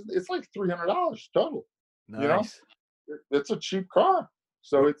tag is? It's like $300 total. Nice. It's a cheap car.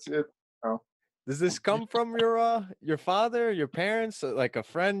 So it's Does this come from your father, your parents, like a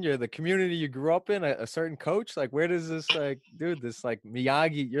friend, the community you grew up in, a certain coach? Like, where does this this like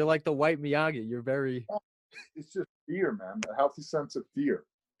Miyagi? You're like the white Miyagi. You're very. It's just fear, man. A healthy sense of fear.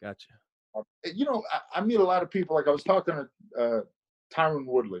 Gotcha. I meet a lot of people. Like I was talking to Tyron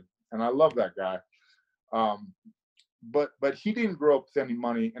Woodley, and I love that guy. But he didn't grow up with any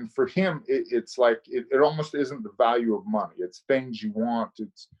money, and for him, it's like it almost isn't the value of money. It's things you want.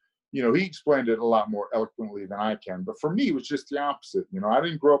 It's he explained it a lot more eloquently than I can. But for me, it was just the opposite. I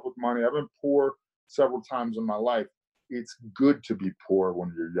didn't grow up with money. I've been poor several times in my life. It's good to be poor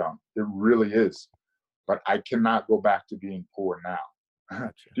when you're young. It really is. But I cannot go back to being poor now.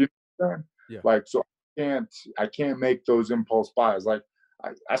 Gotcha. Do you understand? Yeah. Like, so I can't make those impulse buys. Like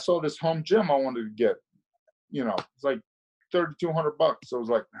I saw this home gym I wanted to get. It's like $3,200. So I was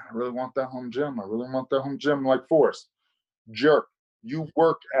like, I really want that home gym. I really want that home gym like Forrest. Jerk. You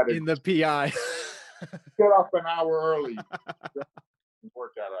work at it. In the PI. Get up an hour early.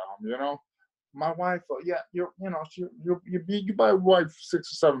 Work at home, you know. My wife, you buy a wife 6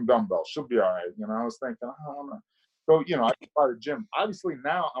 or 7 dumbbells, she'll be all right. You know, I was thinking, so you know, I could buy the gym. Obviously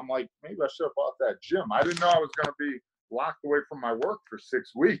now I'm like, maybe I should have bought that gym. I didn't know I was going to be locked away from my work for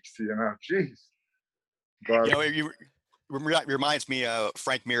 6 weeks. You know, jeez. But reminds me.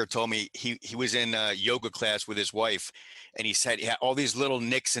 Frank Mir told me he was in a yoga class with his wife, and he said he had all these little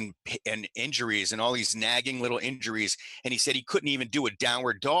nicks and injuries and all these nagging little injuries, and he said he couldn't even do a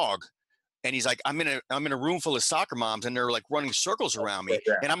downward dog. And he's like, I'm in a room full of soccer moms, and they're like running circles around me,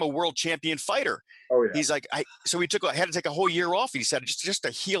 and I'm a world champion fighter. Oh yeah. He's like, so he had to take a whole year off. He said just to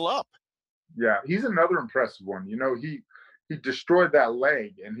heal up. Yeah, he's another impressive one. You know, he destroyed that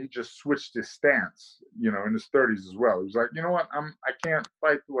leg, and he just switched his stance. You know, in his 30s as well. He was like, you know what, I can't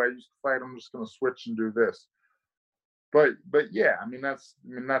fight the way I used to fight. I'm just going to switch and do this. But yeah, I mean that's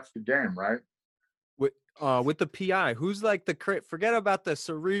the game, right? With the PI, who's like forget about the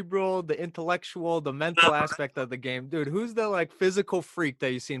cerebral, the intellectual, the mental aspect of the game, dude. Who's the like physical freak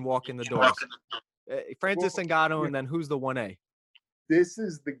that you've seen walk in the doors? Francis Ngannou, and then who's the 1A? This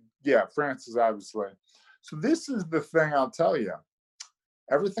is Francis, obviously. So this is the thing I'll tell you.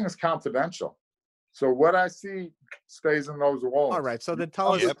 Everything is confidential. So what I see stays in those walls. All right. So then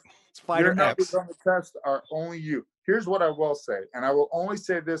tell us, Fighter Your numbers on the test are only you. Here's what I will say, and I will only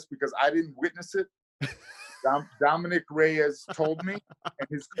say this because I didn't witness it. Dominic Reyes told me, and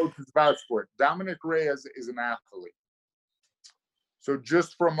his coach is vouched for it. Dominic Reyes is an athlete. So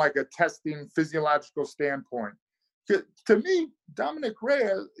just from like a testing physiological standpoint, to me, Dominic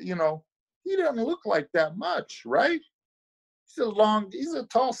Reyes, you know, he doesn't look like that much, right? He's a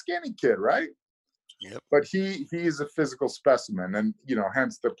tall, skinny kid, right? Yep. But he is a physical specimen, and you know,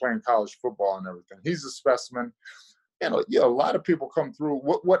 hence they're playing college football and everything. He's a specimen. You know, a lot of people come through.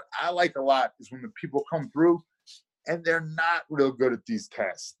 What I like a lot is when the people come through and they're not real good at these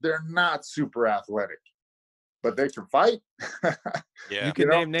tests. They're not super athletic, but they can fight. Yeah. You can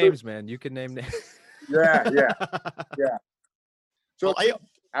name names, man. You can name names. Yeah. So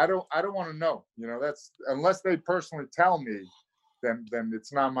I don't want to know. You know, that's unless they personally tell me, then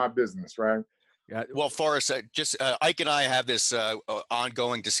it's not my business, right? Yeah. Well, Forrest, Ike and I have this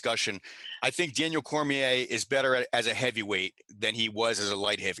ongoing discussion. I think Daniel Cormier is better as a heavyweight than he was as a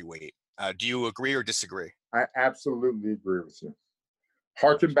light heavyweight. Do you agree or disagree? I absolutely agree with you.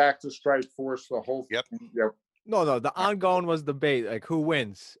 Harken back to Strikeforce, the whole thing. Yep. No. The ongoing was debate. Like, who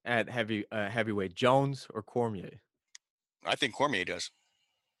wins at heavyweight, Jones or Cormier? I think Cormier does.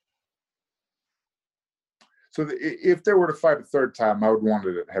 So if they were to fight a third time, I would want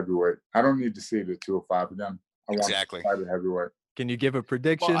it at heavyweight. I don't need to see it at 205 again. I want to fight at heavyweight. Can you give a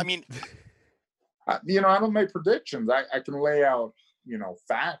prediction? Well, I mean, I don't make predictions. I can lay out, you know,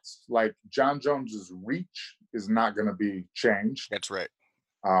 facts. Like John Jones's reach is not going to be changed. That's right.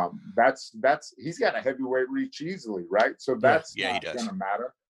 He's got a heavyweight reach easily, right? So that's not going to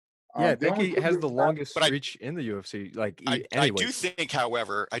matter. Yeah, I think he has the longest reach in the UFC. Like, I do think,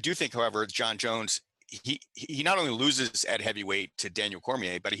 however, John Jones, he not only loses at heavyweight to Daniel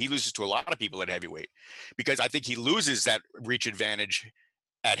Cormier, but he loses to a lot of people at heavyweight, because I think he loses that reach advantage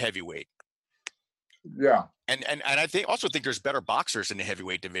at heavyweight. Yeah. And I also think there's better boxers in the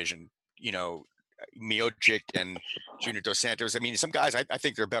heavyweight division, you know, Miocic and Junior Dos Santos. I mean, some guys, I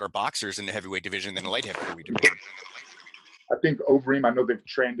think they're better boxers in the heavyweight division than the light heavyweight division. I think Overeem, I know they've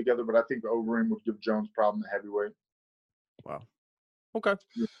trained together, but I think Overeem would give Jones problem at heavyweight. Wow. Okay.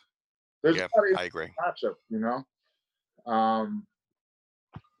 Yeah. I agree. Matchup, you know.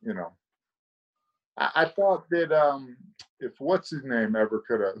 I thought that if what's his name ever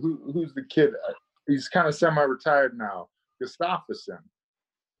could have, who's the kid? He's kind of semi-retired now, Gustafsson.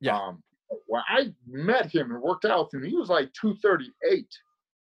 Yeah. When I met him and worked out with him, he was like 238.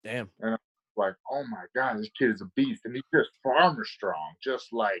 Damn. And I was like, oh my God, this kid is a beast, and he's just farmer strong, just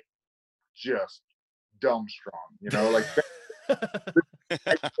dumb strong, you know, like.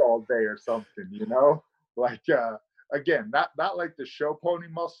 all day or something, you know, like again, not like the show pony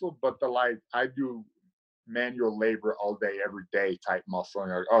muscle, but the like I do manual labor all day every day type muscle, and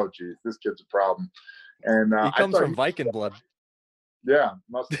you're like, oh geez, this kid's a problem. And he comes from Viking blood. Yeah,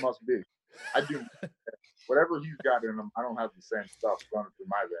 must be. I do whatever he's got in him. I don't have the same stuff running through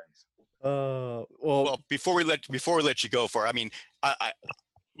my veins. Well, before we let you go, I mean,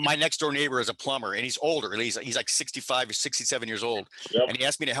 my next door neighbor is a plumber, and he's older. He's like 65 or 67 years old. Yep. And he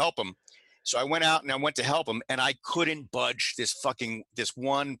asked me to help him. So I went out and I went to help him, and I couldn't budge this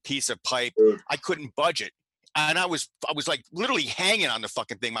one piece of pipe. I couldn't budge it. And I was like literally hanging on the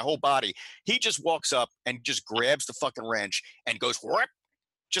fucking thing, my whole body. He just walks up and just grabs the fucking wrench and goes, whoop,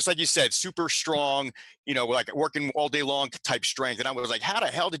 just like you said, super strong, you know, like working all day long type strength. And I was like, how the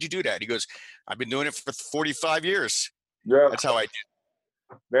hell did you do that? He goes, I've been doing it for 45 years. Yeah. That's how I did.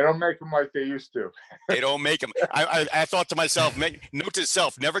 They don't make them like they used to. They don't make them. I thought to myself, note to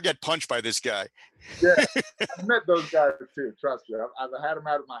self, never get punched by this guy. Yeah, I've met those guys too. Trust me. I've had them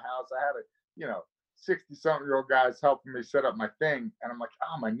out of my house. I had 60-something-year-old guys helping me set up my thing, and I'm like,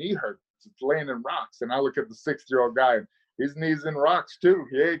 oh, my knee hurts. It's laying in rocks. And I look at the 60-year-old guy, and his knee's in rocks too.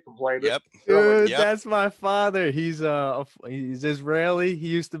 He ain't complaining. Yep. Dude, that's my father. He's Israeli. He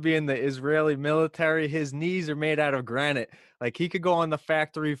used to be in the Israeli military. His knees are made out of granite. Like, he could go on the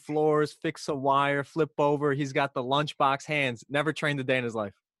factory floors, fix a wire, flip over. He's got the lunchbox hands. Never trained a day in his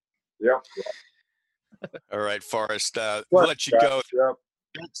life. Yep. All right, Forrest. We'll let you go. Yep.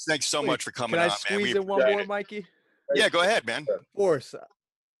 Thanks so much for coming on, man. Can I squeeze in one more, Mikey? Yeah, go ahead, man. Of course.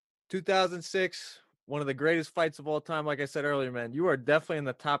 2006, one of the greatest fights of all time. Like I said earlier, man, you are definitely in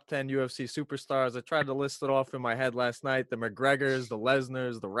the top 10 UFC superstars. I tried to list it off in my head last night. The McGregors, the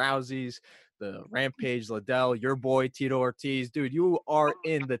Lesnars, the Rouseys, the Rampage, Liddell, your boy, Tito Ortiz. Dude, you are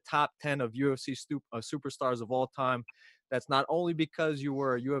in the top 10 of UFC superstars of all time. That's not only because you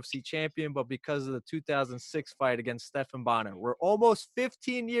were a UFC champion, but because of the 2006 fight against Stephan Bonnar. We're almost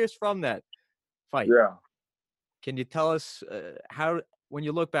 15 years from that fight. Yeah. Can you tell us how, when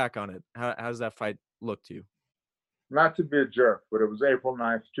you look back on it, how does that fight look to you? Not to be a jerk, but it was April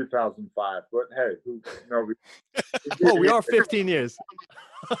 9th, 2005. But hey, we are 15 years.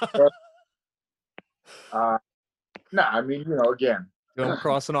 I mean, again. I'm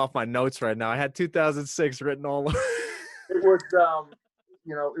crossing off my notes right now. I had 2006 written all over. It was,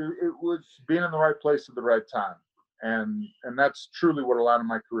 it was being in the right place at the right time. And that's truly what a lot of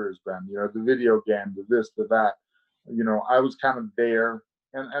my career has been. The video game, the this, the that. I was kind of there,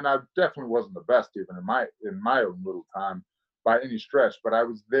 and I definitely wasn't the best even in my own little time by any stretch. But I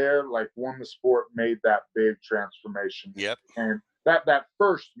was there, like when the sport made that big transformation. Yep. And that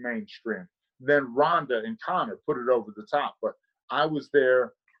first mainstream. Then Ronda and Conor put it over the top. But I was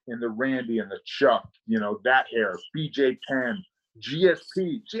there in the Randy and the Chuck, that era, BJ Penn,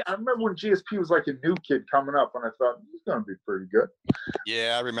 GSP. I remember when GSP was like a new kid coming up, and I thought, he's going to be pretty good.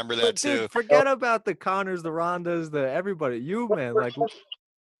 Yeah, I remember that too. Dude, forget about the Conors, the Rondas, everybody. You, man, like.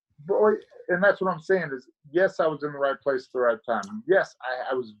 Boy, and that's what I'm saying is, yes, I was in the right place at the right time. Yes,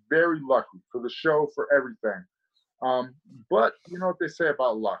 I was very lucky for the show, for everything. But you know what they say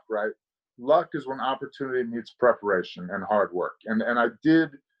about luck, right? Luck is when opportunity meets preparation and hard work. And I did,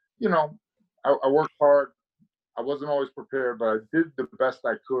 I worked hard. I wasn't always prepared, but I did the best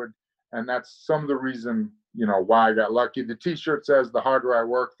I could. And that's some of the reason, why I got lucky. The T-shirt says, the harder I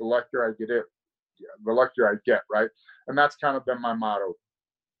work, the luckier I get, right? And that's kind of been my motto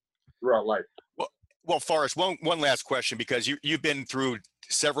throughout life. Well, Forrest, one last question, because you've been through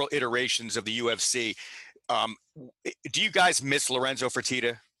several iterations of the UFC. Do you guys miss Lorenzo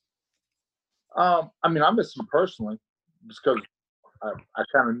Fertitta? I mean, I miss him personally, just because I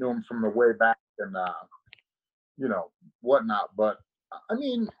kind of knew him from the way back and, whatnot. But, I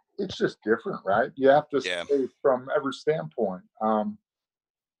mean, it's just different, right? You have to say from every standpoint. I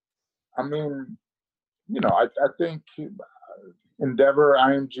mean, I think Endeavor,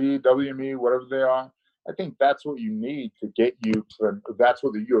 IMG, WME, whatever they are, I think that's what you need to get you to, that's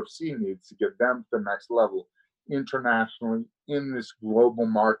what the UFC needs to get them to the next level internationally in this global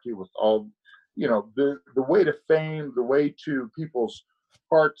market with all, the way to fame, the way to people's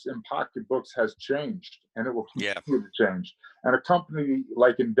hearts and pocketbooks has changed, and it will continue to change. And a company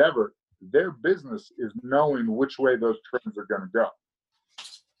like Endeavor, their business is knowing which way those trends are going to go.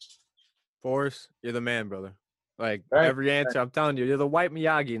 Forrest, you're the man, brother. Like, every answer, I'm telling you, you're the white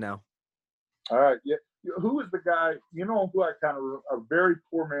Miyagi now. All right. Yeah. Who is the guy, who I kind of, a very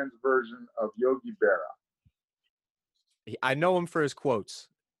poor man's version of Yogi Berra? I know him for his quotes.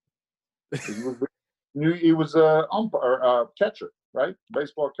 He was a umpire, catcher, right?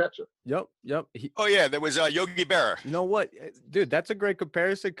 Baseball catcher. Yep. There was Yogi Berra. You know what, dude? That's a great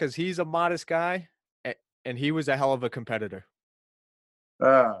comparison because he's a modest guy, and he was a hell of a competitor.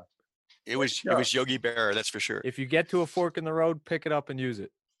 It was Yogi Berra, that's for sure. If you get to a fork in the road, pick it up and use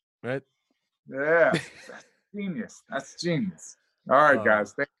it, right? Yeah, that's genius. That's genius. All right,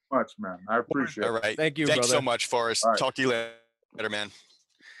 guys. Thank you much, man. I appreciate it. All right. Thank you, Thanks brother. so much, Forrest. Right. Talk to you later, man.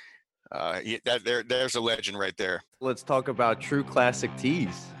 There's a legend right there. Let's talk about True Classic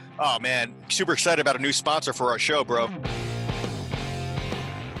Tees. Oh, man. Super excited about a new sponsor for our show, bro.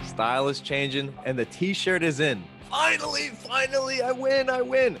 Style is changing, and the T-shirt is in. Finally, I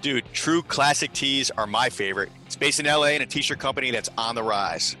win. Dude, True Classic Tees are my favorite. It's based in LA and a t-shirt company that's on the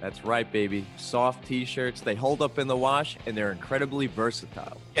rise. That's right, baby. Soft t-shirts, they hold up in the wash, and they're incredibly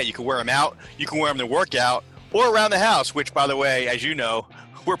versatile. Yeah, you can wear them out, you can wear them to work out, or around the house, which, by the way, as you know,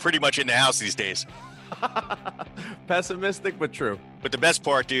 we're pretty much in the house these days. Pessimistic, but true. But the best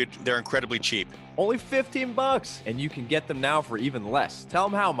part, dude, they're incredibly cheap. Only $15, and you can get them now for even less. Tell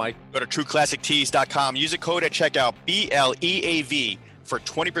them how, Mike. Go to trueclassictees.com. Use the code at checkout, BLEAV, for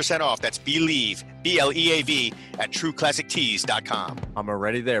 20% off. That's BLEAV, BLEAV, at trueclassictees.com. I'm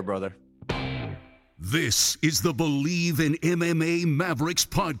already there, brother. This is the Believe in MMA Mavericks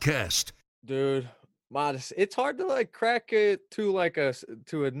podcast. Dude, Modest. It's hard to like crack it to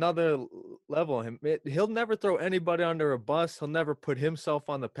another level. He'll never throw anybody under a bus. He'll never put himself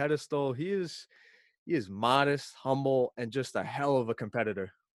on the pedestal. He is modest, humble, and just a hell of a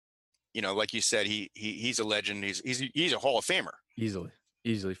competitor. You know, like you said, he's a legend. He's a Hall of Famer.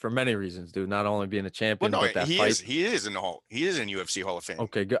 Easily for many reasons, dude. Not only being a champion, but that fight. He is in UFC Hall of Fame.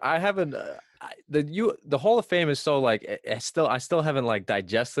 Okay, good. I haven't. The Hall of Fame is so like I still haven't like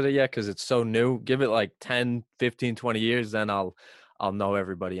digested it yet because it's so new. Give it like 10, 15, 20 years, then I'll know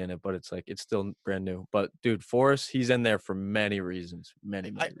everybody in it. But it's like it's still brand new. But dude, Forrest, he's in there for many reasons. Many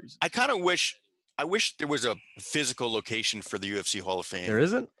reasons. I kind of wish there was a physical location for the UFC Hall of Fame. There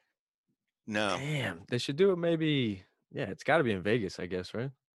isn't? No. Damn, they should do it maybe. Yeah, it's got to be in Vegas, I guess,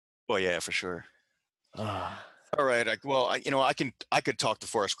 right? Well, yeah, for sure. All right. I could talk to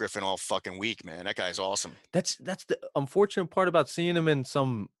Forrest Griffin all fucking week, man. That guy's awesome. That's the unfortunate part about seeing him in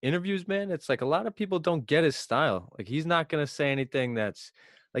some interviews, man. It's like a lot of people don't get his style. Like he's not gonna say anything that's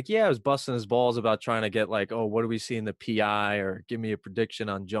like, yeah, I was busting his balls about trying to get like, oh, what do we see in the PI or give me a prediction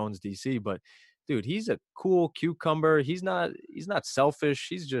on Jones DC. But dude, he's a cool cucumber. He's not selfish.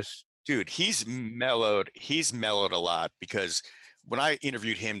 He's just dude. He's mellowed a lot because when I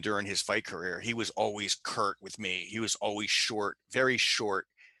interviewed him during his fight career, he was always curt with me. He was always short, very short.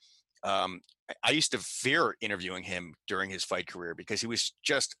 I used to fear interviewing him during his fight career because he was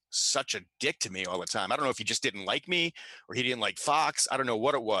just such a dick to me all the time. I don't know if he just didn't like me or he didn't like Fox. I don't know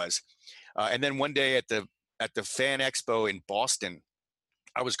what it was. And then one day at the Fan Expo in Boston,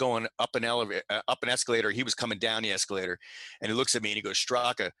 I was going up an escalator. He was coming down the escalator, and he looks at me and he goes,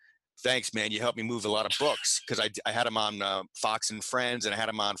 "Straka, thanks, man. You helped me move a lot of books," because I had him on Fox and Friends, and I had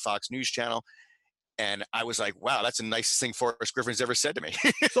him on Fox News Channel. And I was like, wow, that's the nicest thing Forrest Griffin's ever said to me.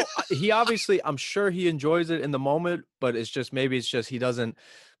 So he obviously, I'm sure he enjoys it in the moment, but maybe he doesn't,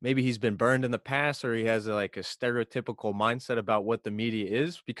 maybe he's been burned in the past or he has a stereotypical mindset about what the media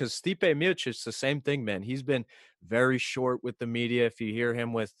is, because Stipe Miocic, it's the same thing, man. He's been very short with the media. If you hear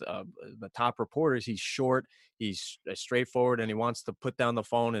him with the top reporters, he's short, he's straightforward, and he wants to put down the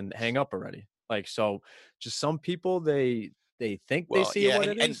phone and hang up already. Like, so just some people, they think they see what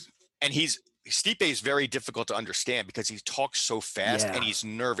it is. And Stipe is very difficult to understand because he talks so fast and he's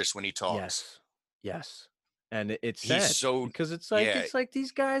nervous when he talks. Yes. And it's sad because it's like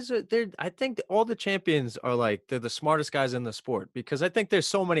these guys are I think all the champions are like, they're the smartest guys in the sport, because I think there's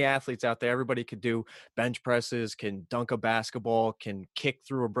so many athletes out there. Everybody could do bench presses, can dunk a basketball, can kick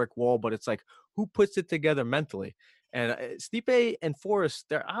through a brick wall, but it's like, who puts it together mentally? And Stipe and Forrest,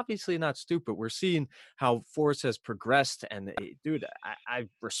 they're obviously not stupid. We're seeing how Forrest has progressed. And dude, I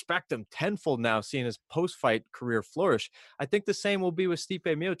respect him tenfold now, seeing his post-fight career flourish. I think the same will be with Stipe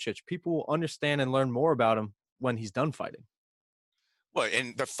Miocic. People will understand and learn more about him when he's done fighting. Well,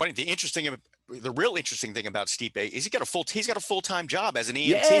 and the real interesting thing about Stipe is he's got a full-time job as an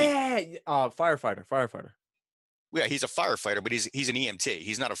EMT. Yeah, firefighter. Yeah, he's a firefighter, but he's an EMT.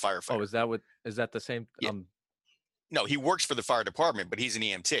 He's not a firefighter. Oh, is that the same? Yeah. No, he works for the fire department, but he's an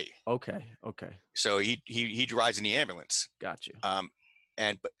EMT. Okay. So he drives in the ambulance. Got you.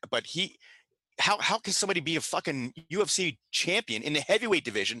 But how can somebody be a fucking UFC champion in the heavyweight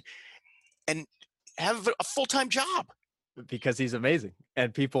division and have a full-time job? Because he's amazing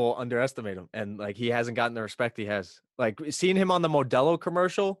and people underestimate him, and like he hasn't gotten the respect he has. Like seeing him on the Modelo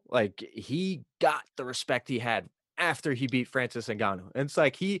commercial, like he got the respect he had after he beat Francis Ngannou. And it's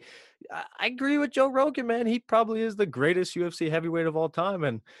like I agree with Joe Rogan, man. He probably is the greatest UFC heavyweight of all time.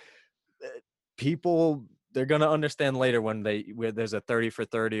 And people, they're going to understand later when there's a 30 for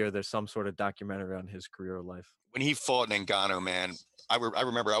 30 or there's some sort of documentary on his career or life. When he fought Ngannou, man, I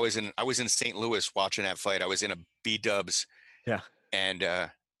remember I was in St. Louis watching that fight. I was in a B-dubs. Yeah. And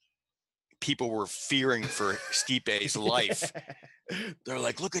people were fearing for Stipe's life. They're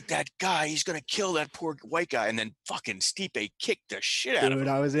like, look at that guy. He's going to kill that poor white guy. And then fucking Stipe kicked the shit out of him. Dude,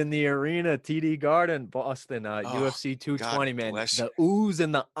 I was in the arena, TD Garden, Boston, UFC 220, man. The oohs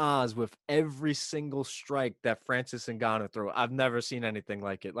and the ahs with every single strike that Francis Ngannou threw. I've never seen anything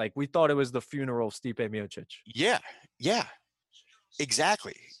like it. Like, we thought it was the funeral of Stipe Miocic. Yeah.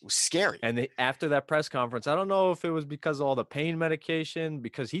 Exactly. It was scary. And after that press conference, I don't know if it was because of all the pain medication,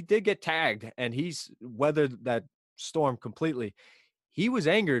 because he did get tagged and he's weathered that storm completely. He was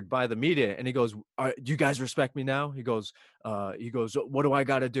angered by the media and he goes, do you guys respect me now? He goes, what do I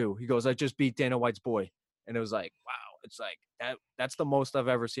got to do? He goes, I just beat Dana White's boy. And it was like, wow, it's like that's the most I've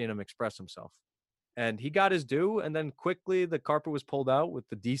ever seen him express himself. And he got his due. And then quickly the carpet was pulled out with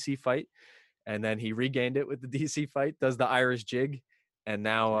the DC fight. And then he regained it with the DC fight, does the Irish jig. And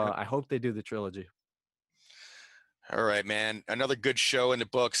now I hope they do the trilogy. All right, man. Another good show in the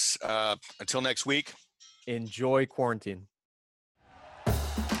books. Until next week. Enjoy quarantine.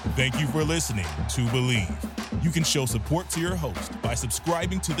 Thank you for listening to Believe. You can show support to your host by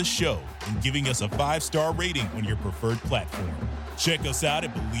subscribing to the show and giving us a 5-star rating on your preferred platform. Check us out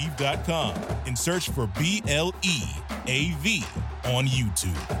at Believe.com and search for BLEAV on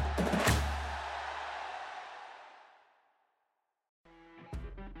YouTube.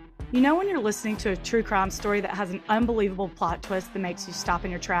 You know when you're listening to a true crime story that has an unbelievable plot twist that makes you stop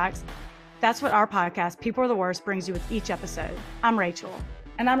in your tracks? That's what our podcast, People Are the Worst, brings you with each episode. I'm Rachel.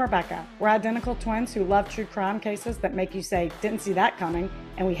 And I'm Rebecca. We're identical twins who love true crime cases that make you say, didn't see that coming,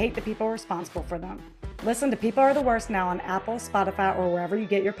 and we hate the people responsible for them. Listen to People Are the Worst now on Apple, Spotify, or wherever you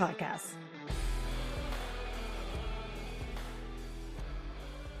get your podcasts.